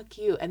 fuck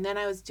you. And then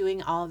I was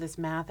doing all of this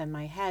math in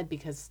my head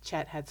because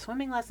Chet had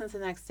swimming lessons the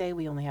next day.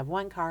 We only have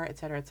one car, et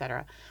cetera, et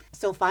cetera.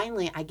 So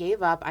finally, I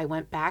gave up. I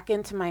went back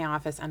into my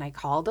office and I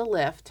called a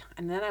Lyft.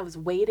 And then I was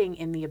waiting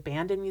in the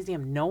abandoned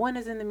museum. No one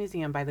is in the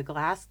museum by the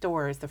glass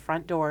doors, the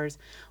front doors,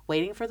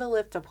 waiting for the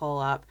Lyft to pull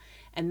up.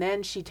 And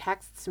then she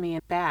texts me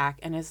back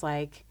and is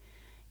like,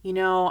 you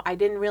know, I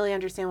didn't really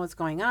understand what's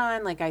going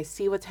on. Like, I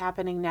see what's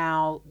happening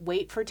now.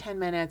 Wait for 10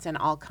 minutes and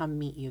I'll come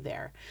meet you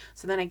there.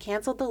 So then I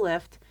canceled the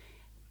Lyft.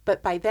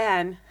 But by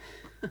then,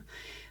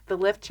 the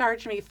Lyft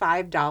charged me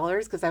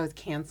 $5 because I was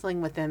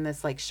canceling within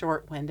this like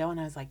short window.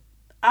 And I was like,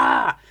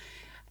 ah.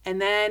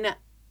 And then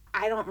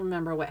I don't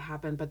remember what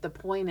happened, but the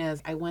point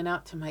is I went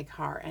out to my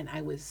car and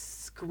I was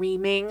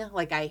screaming.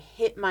 Like I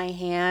hit my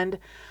hand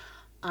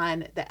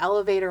on the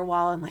elevator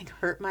wall and like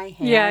hurt my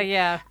hand.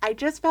 Yeah. I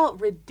just felt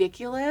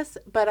ridiculous,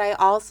 but I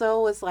also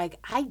was like,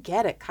 I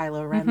get it,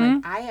 Kylo Ren.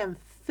 Like I am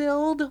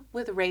filled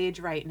with rage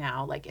right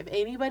now. Like if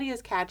anybody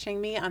is catching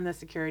me on the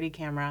security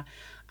camera,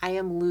 I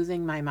am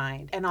losing my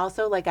mind. And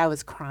also like I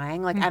was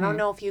crying. Like I don't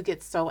know if you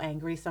get so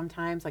angry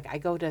sometimes. Like I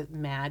go to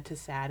mad to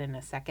sad in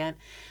a second.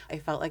 I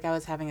felt like I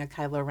was having a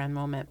Kylo Ren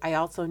moment. I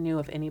also knew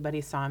if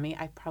anybody saw me,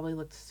 I probably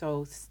looked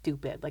so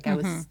stupid. Like I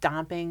was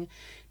stomping,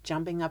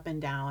 jumping up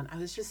and down. I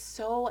was just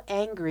so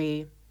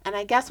angry. And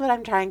I guess what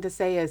I'm trying to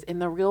say is in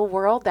the real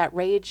world, that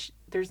rage,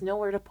 there's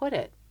nowhere to put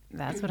it.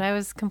 That's what I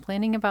was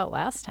complaining about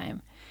last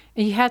time.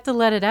 You have to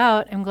let it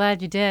out. I'm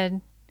glad you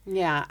did.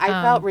 Yeah, I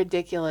felt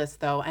ridiculous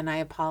though, and I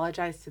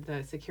apologized to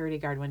the security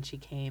guard when she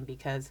came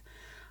because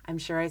I'm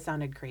sure I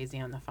sounded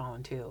crazy on the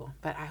phone too.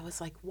 But I was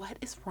like, what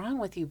is wrong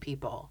with you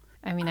people?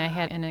 I mean, I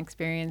had an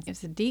experience. It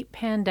was a deep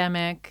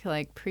pandemic,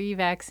 like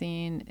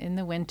pre-vaccine in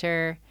the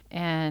winter.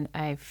 And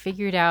I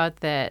figured out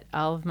that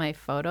all of my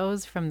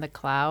photos from the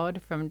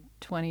cloud from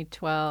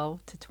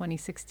 2012 to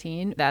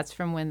 2016, that's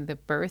from when the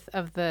birth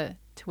of the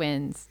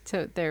twins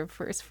to their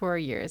first 4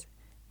 years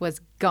was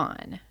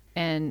gone.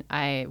 And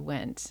I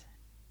went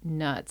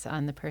nuts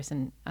on the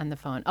person on the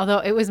phone. Although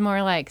it was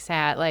more like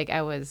sad, like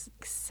I was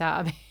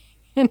sobbing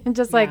and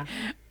just like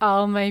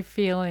all my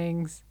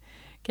feelings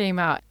came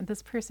out.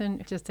 This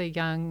person, just a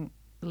young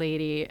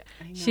lady,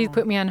 she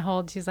put me on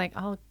hold. She's like,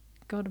 I'll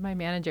go to my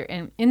manager.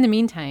 And in the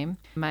meantime,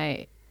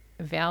 my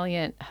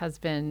valiant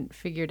husband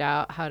figured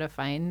out how to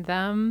find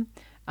them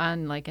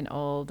on like an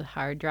old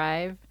hard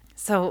drive.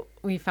 So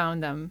we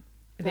found them.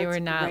 They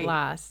were not great.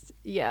 lost.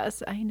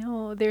 Yes, I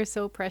know. They're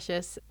so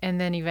precious. And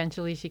then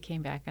eventually she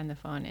came back on the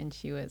phone and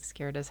she was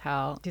scared as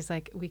hell. She's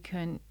like, we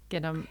couldn't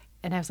get them.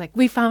 And I was like,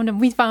 we found him,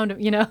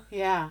 you know?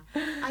 Yeah.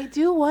 I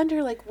do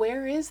wonder, like,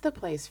 where is the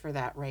place for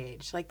that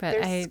rage? Like, But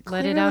there's I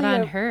let it out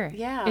clearly on her.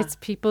 Yeah. It's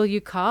people you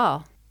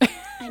call.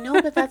 I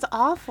know, but that's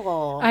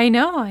awful. I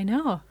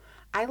know.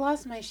 I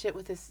lost my shit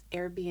with this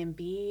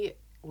Airbnb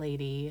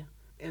lady.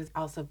 It was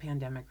also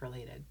pandemic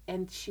related.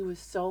 And she was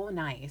so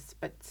nice,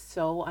 but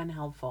so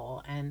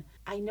unhelpful. And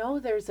I know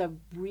there's a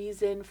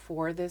reason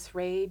for this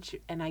rage,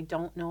 and I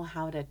don't know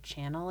how to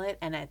channel it.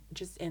 And it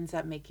just ends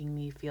up making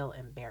me feel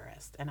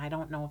embarrassed. And I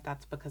don't know if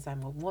that's because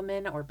I'm a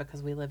woman or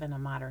because we live in a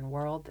modern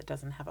world that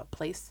doesn't have a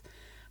place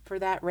for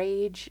that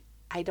rage.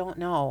 I don't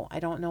know.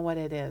 I don't know what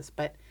it is.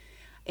 But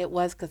it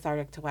was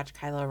cathartic to watch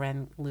Kylo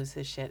Ren lose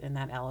his shit in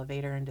that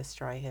elevator and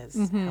destroy his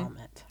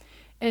helmet.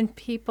 And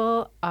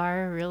people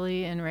are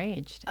really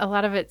enraged. A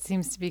lot of it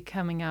seems to be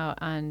coming out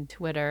on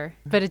Twitter,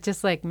 but it's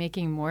just like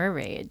making more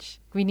rage.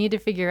 We need to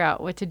figure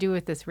out what to do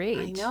with this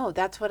rage. I know.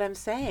 That's what I'm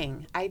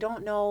saying. I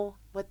don't know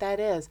what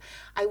that is.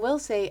 I will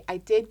say I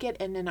did get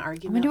in an I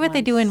argument. wonder what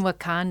they do once. in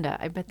Wakanda.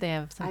 I bet they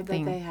have I bet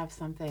something they have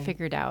something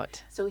figured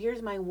out. So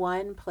here's my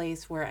one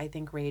place where I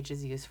think rage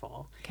is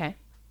useful. Okay.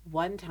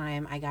 One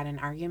time I got an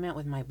argument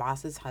with my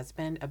boss's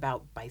husband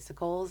about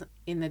bicycles.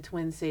 In the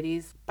Twin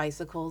Cities,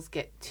 bicycles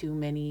get too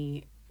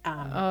many.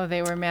 Oh,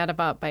 they were mad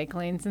about bike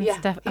lanes and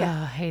stuff. Oh,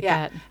 I hate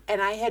that.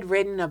 And I had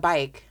ridden a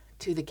bike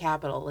to the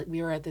Capitol. Like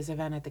we were at this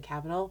event at the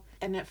Capitol.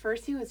 And at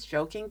first he was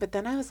joking, but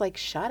then I was like,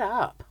 shut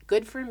up.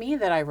 Good for me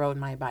that I rode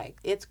my bike.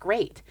 It's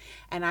great.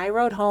 And I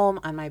rode home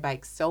on my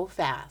bike so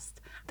fast.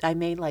 I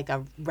made like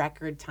a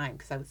record time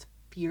because I was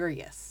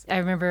furious. I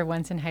remember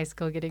once in high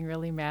school getting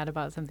really mad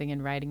about something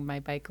and riding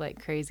my bike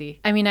like crazy.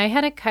 I mean, I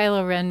had a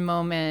Kylo Ren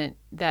moment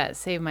that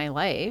saved my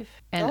life.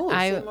 And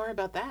say more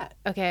about that.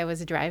 Okay, I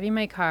was driving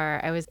my car.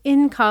 I was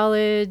in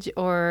college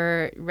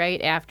or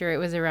right after, it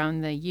was around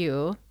the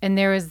U. And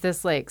there was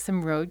this like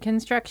some road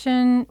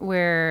construction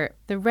where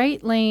the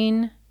right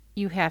lane,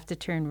 you have to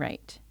turn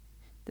right.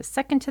 The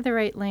second to the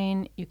right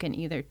lane, you can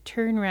either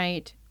turn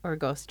right or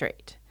go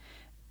straight.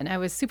 And I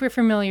was super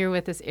familiar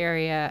with this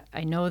area.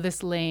 I know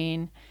this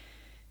lane.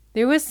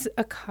 There was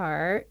a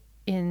car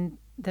in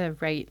the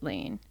right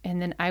lane,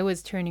 and then I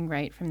was turning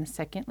right from the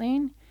second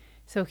lane.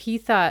 So he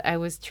thought I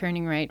was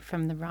turning right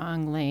from the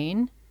wrong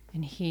lane,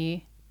 and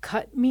he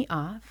cut me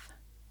off,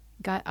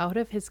 got out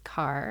of his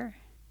car,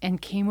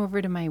 and came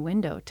over to my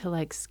window to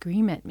like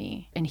scream at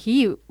me. And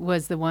he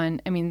was the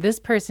one, I mean, this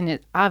person is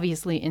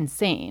obviously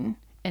insane.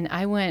 And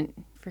I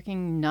went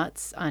freaking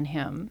nuts on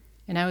him.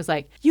 And I was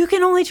like, you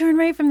can only turn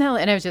right from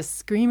that. And I was just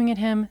screaming at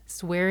him,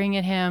 swearing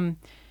at him.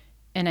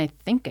 And I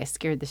think I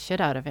scared the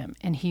shit out of him.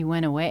 And he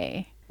went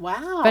away.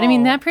 Wow. But I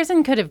mean, that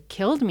person could have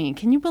killed me.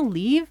 Can you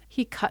believe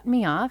he cut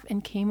me off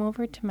and came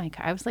over to my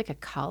car? I was like a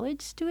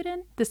college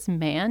student. This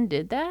man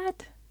did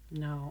that?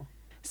 No.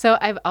 So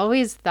I've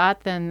always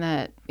thought then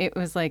that it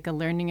was like a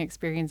learning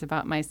experience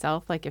about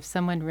myself. Like if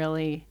someone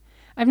really,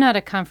 I'm not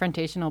a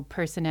confrontational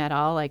person at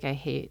all. Like I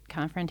hate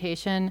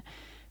confrontation.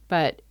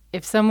 But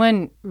if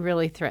someone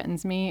really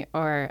threatens me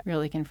or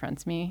really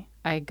confronts me,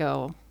 I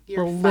go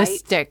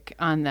ballistic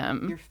on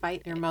them.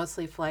 You're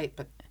mostly flight,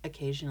 but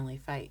occasionally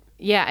fight.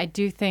 Yeah, I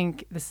do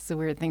think this is a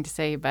weird thing to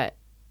say, but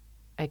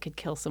I could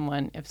kill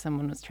someone if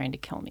someone was trying to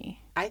kill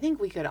me. I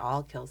think we could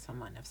all kill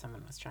someone if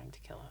someone was trying to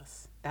kill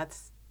us.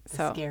 That's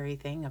the scary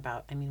thing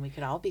about, I mean, we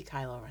could all be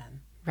Kylo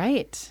Ren.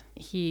 Right.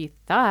 He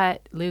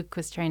thought Luke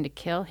was trying to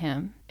kill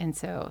him, and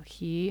so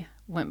he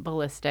went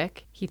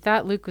ballistic. He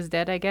thought Luke was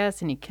dead, I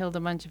guess, and he killed a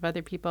bunch of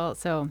other people,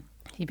 so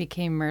he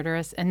became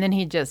murderous, and then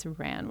he just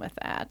ran with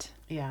that.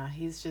 Yeah,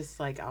 he's just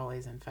like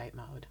always in fight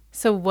mode.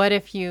 So what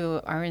if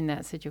you are in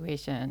that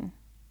situation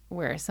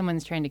where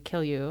someone's trying to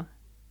kill you,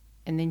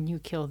 and then you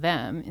kill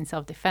them in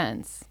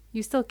self-defense?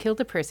 You still killed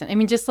a person. I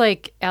mean, just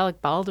like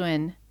Alec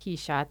Baldwin, he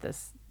shot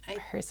this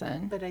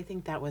person. But I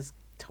think that was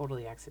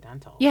totally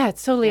accidental. Yeah,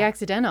 it's totally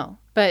accidental.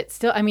 But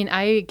still, I mean,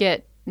 I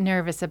get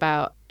nervous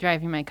about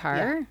driving my car.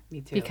 Yeah, me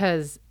too.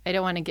 Because I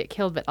don't want to get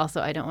killed, but also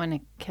I don't want to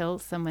kill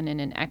someone in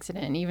an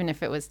accident. And even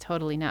if it was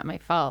totally not my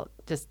fault,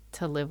 just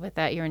to live with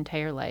that your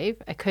entire life,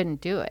 I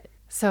couldn't do it.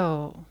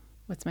 So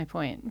what's my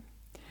point?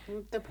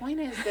 The point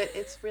is that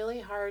it's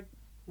really hard.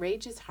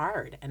 Rage is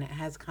hard, and it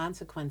has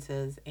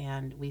consequences,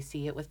 and we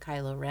see it with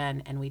Kylo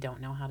Ren, and we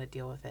don't know how to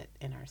deal with it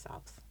in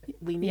ourselves.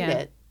 We need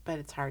it, but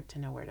it's hard to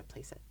know where to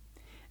place it.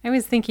 I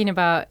was thinking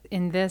about,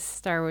 in this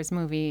Star Wars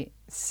movie,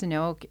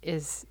 Snoke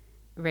is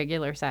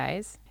regular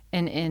size.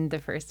 And in the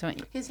first one,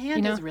 his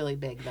hand is really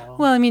big, though.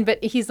 Well, I mean,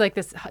 but he's like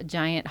this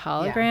giant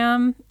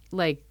hologram,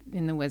 like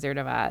in The Wizard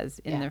of Oz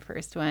in the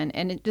first one.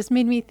 And it just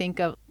made me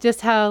think of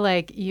just how,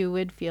 like, you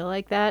would feel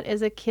like that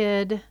as a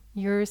kid.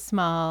 You're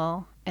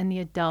small and the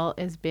adult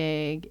is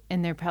big,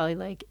 and they're probably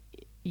like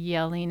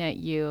yelling at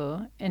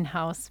you and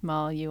how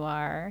small you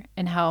are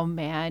and how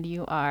mad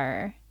you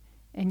are.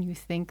 And you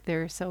think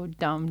they're so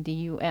dumb,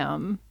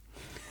 D-U-M.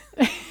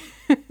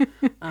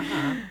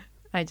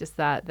 I just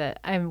thought that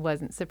I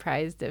wasn't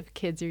surprised if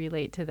kids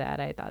relate to that.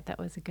 I thought that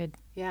was a good...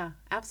 Yeah,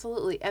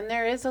 absolutely. And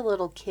there is a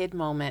little kid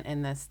moment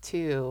in this,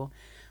 too,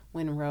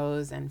 when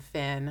Rose and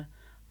Finn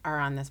are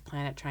on this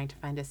planet trying to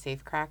find a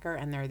safecracker,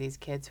 and there are these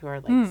kids who are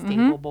like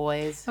stable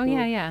boys. Oh,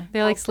 yeah.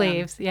 They're like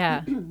slaves,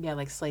 yeah. Yeah,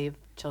 like slave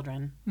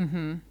children.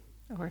 Mm-hmm.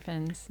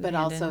 Orphans. But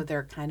also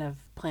they're kind of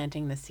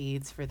planting the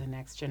seeds for the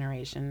next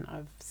generation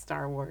of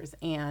Star Wars.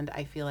 And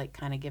I feel like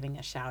kind of giving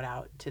a shout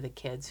out to the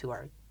kids who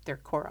are their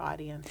core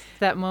audience.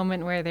 That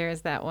moment where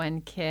there's that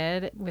one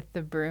kid with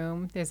the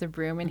broom. There's a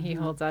broom and he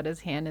holds out his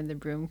hand and the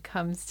broom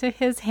comes to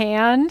his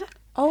hand.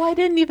 Oh, I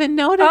didn't even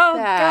notice that. Oh,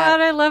 that.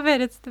 God, I love it.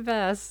 It's the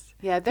best.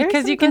 Yeah,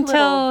 because you can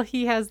tell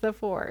he has the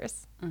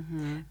Force.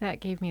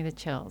 That gave me the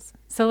chills.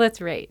 So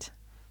let's rate.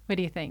 What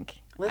do you think?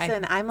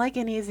 Listen, I'm like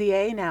an easy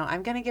A now.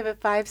 I'm going to give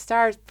it 5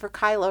 stars for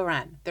Kylo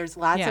Ren. There's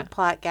lots of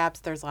plot gaps.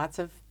 There's lots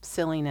of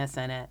silliness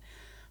in it.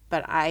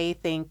 But I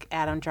think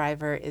Adam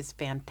Driver is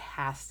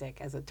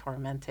fantastic as a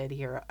tormented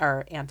hero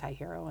or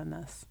anti-hero in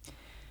this.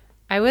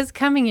 I was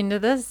coming into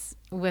this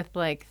with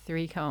like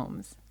 3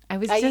 combs. I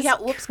was just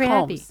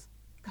crappy.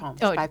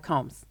 Combs. 5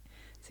 combs.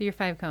 So you're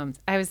 5 combs.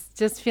 I was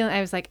just feeling,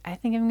 I was like, I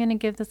think I'm going to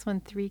give this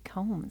one 3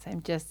 combs.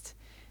 I'm just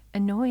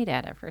annoyed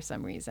at it for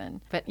some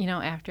reason. But, you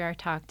know, after our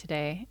talk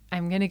today,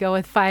 I'm going to go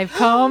with 5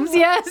 combs.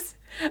 Yes.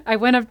 I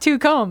went up 2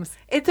 combs.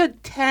 It's a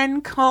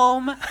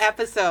 10-comb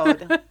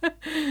episode.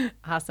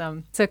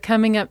 Awesome. So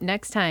coming up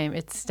next time,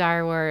 it's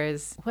Star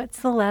Wars. What's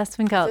the last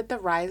one called? Is it The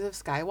Rise of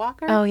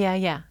Skywalker? Oh,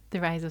 yeah.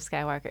 The Rise of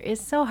Skywalker.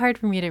 It's so hard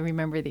for me to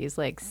remember these,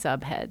 like,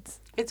 subheads.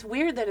 It's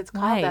weird that it's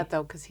called that,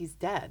 though, because he's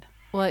dead.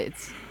 Well,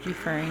 it's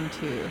referring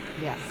to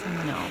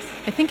someone else.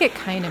 I think it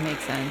kind of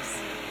makes sense.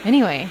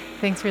 Anyway,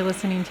 thanks for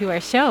listening to our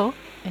show,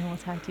 and we'll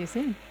talk to you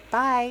soon.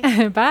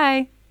 Bye.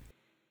 Bye.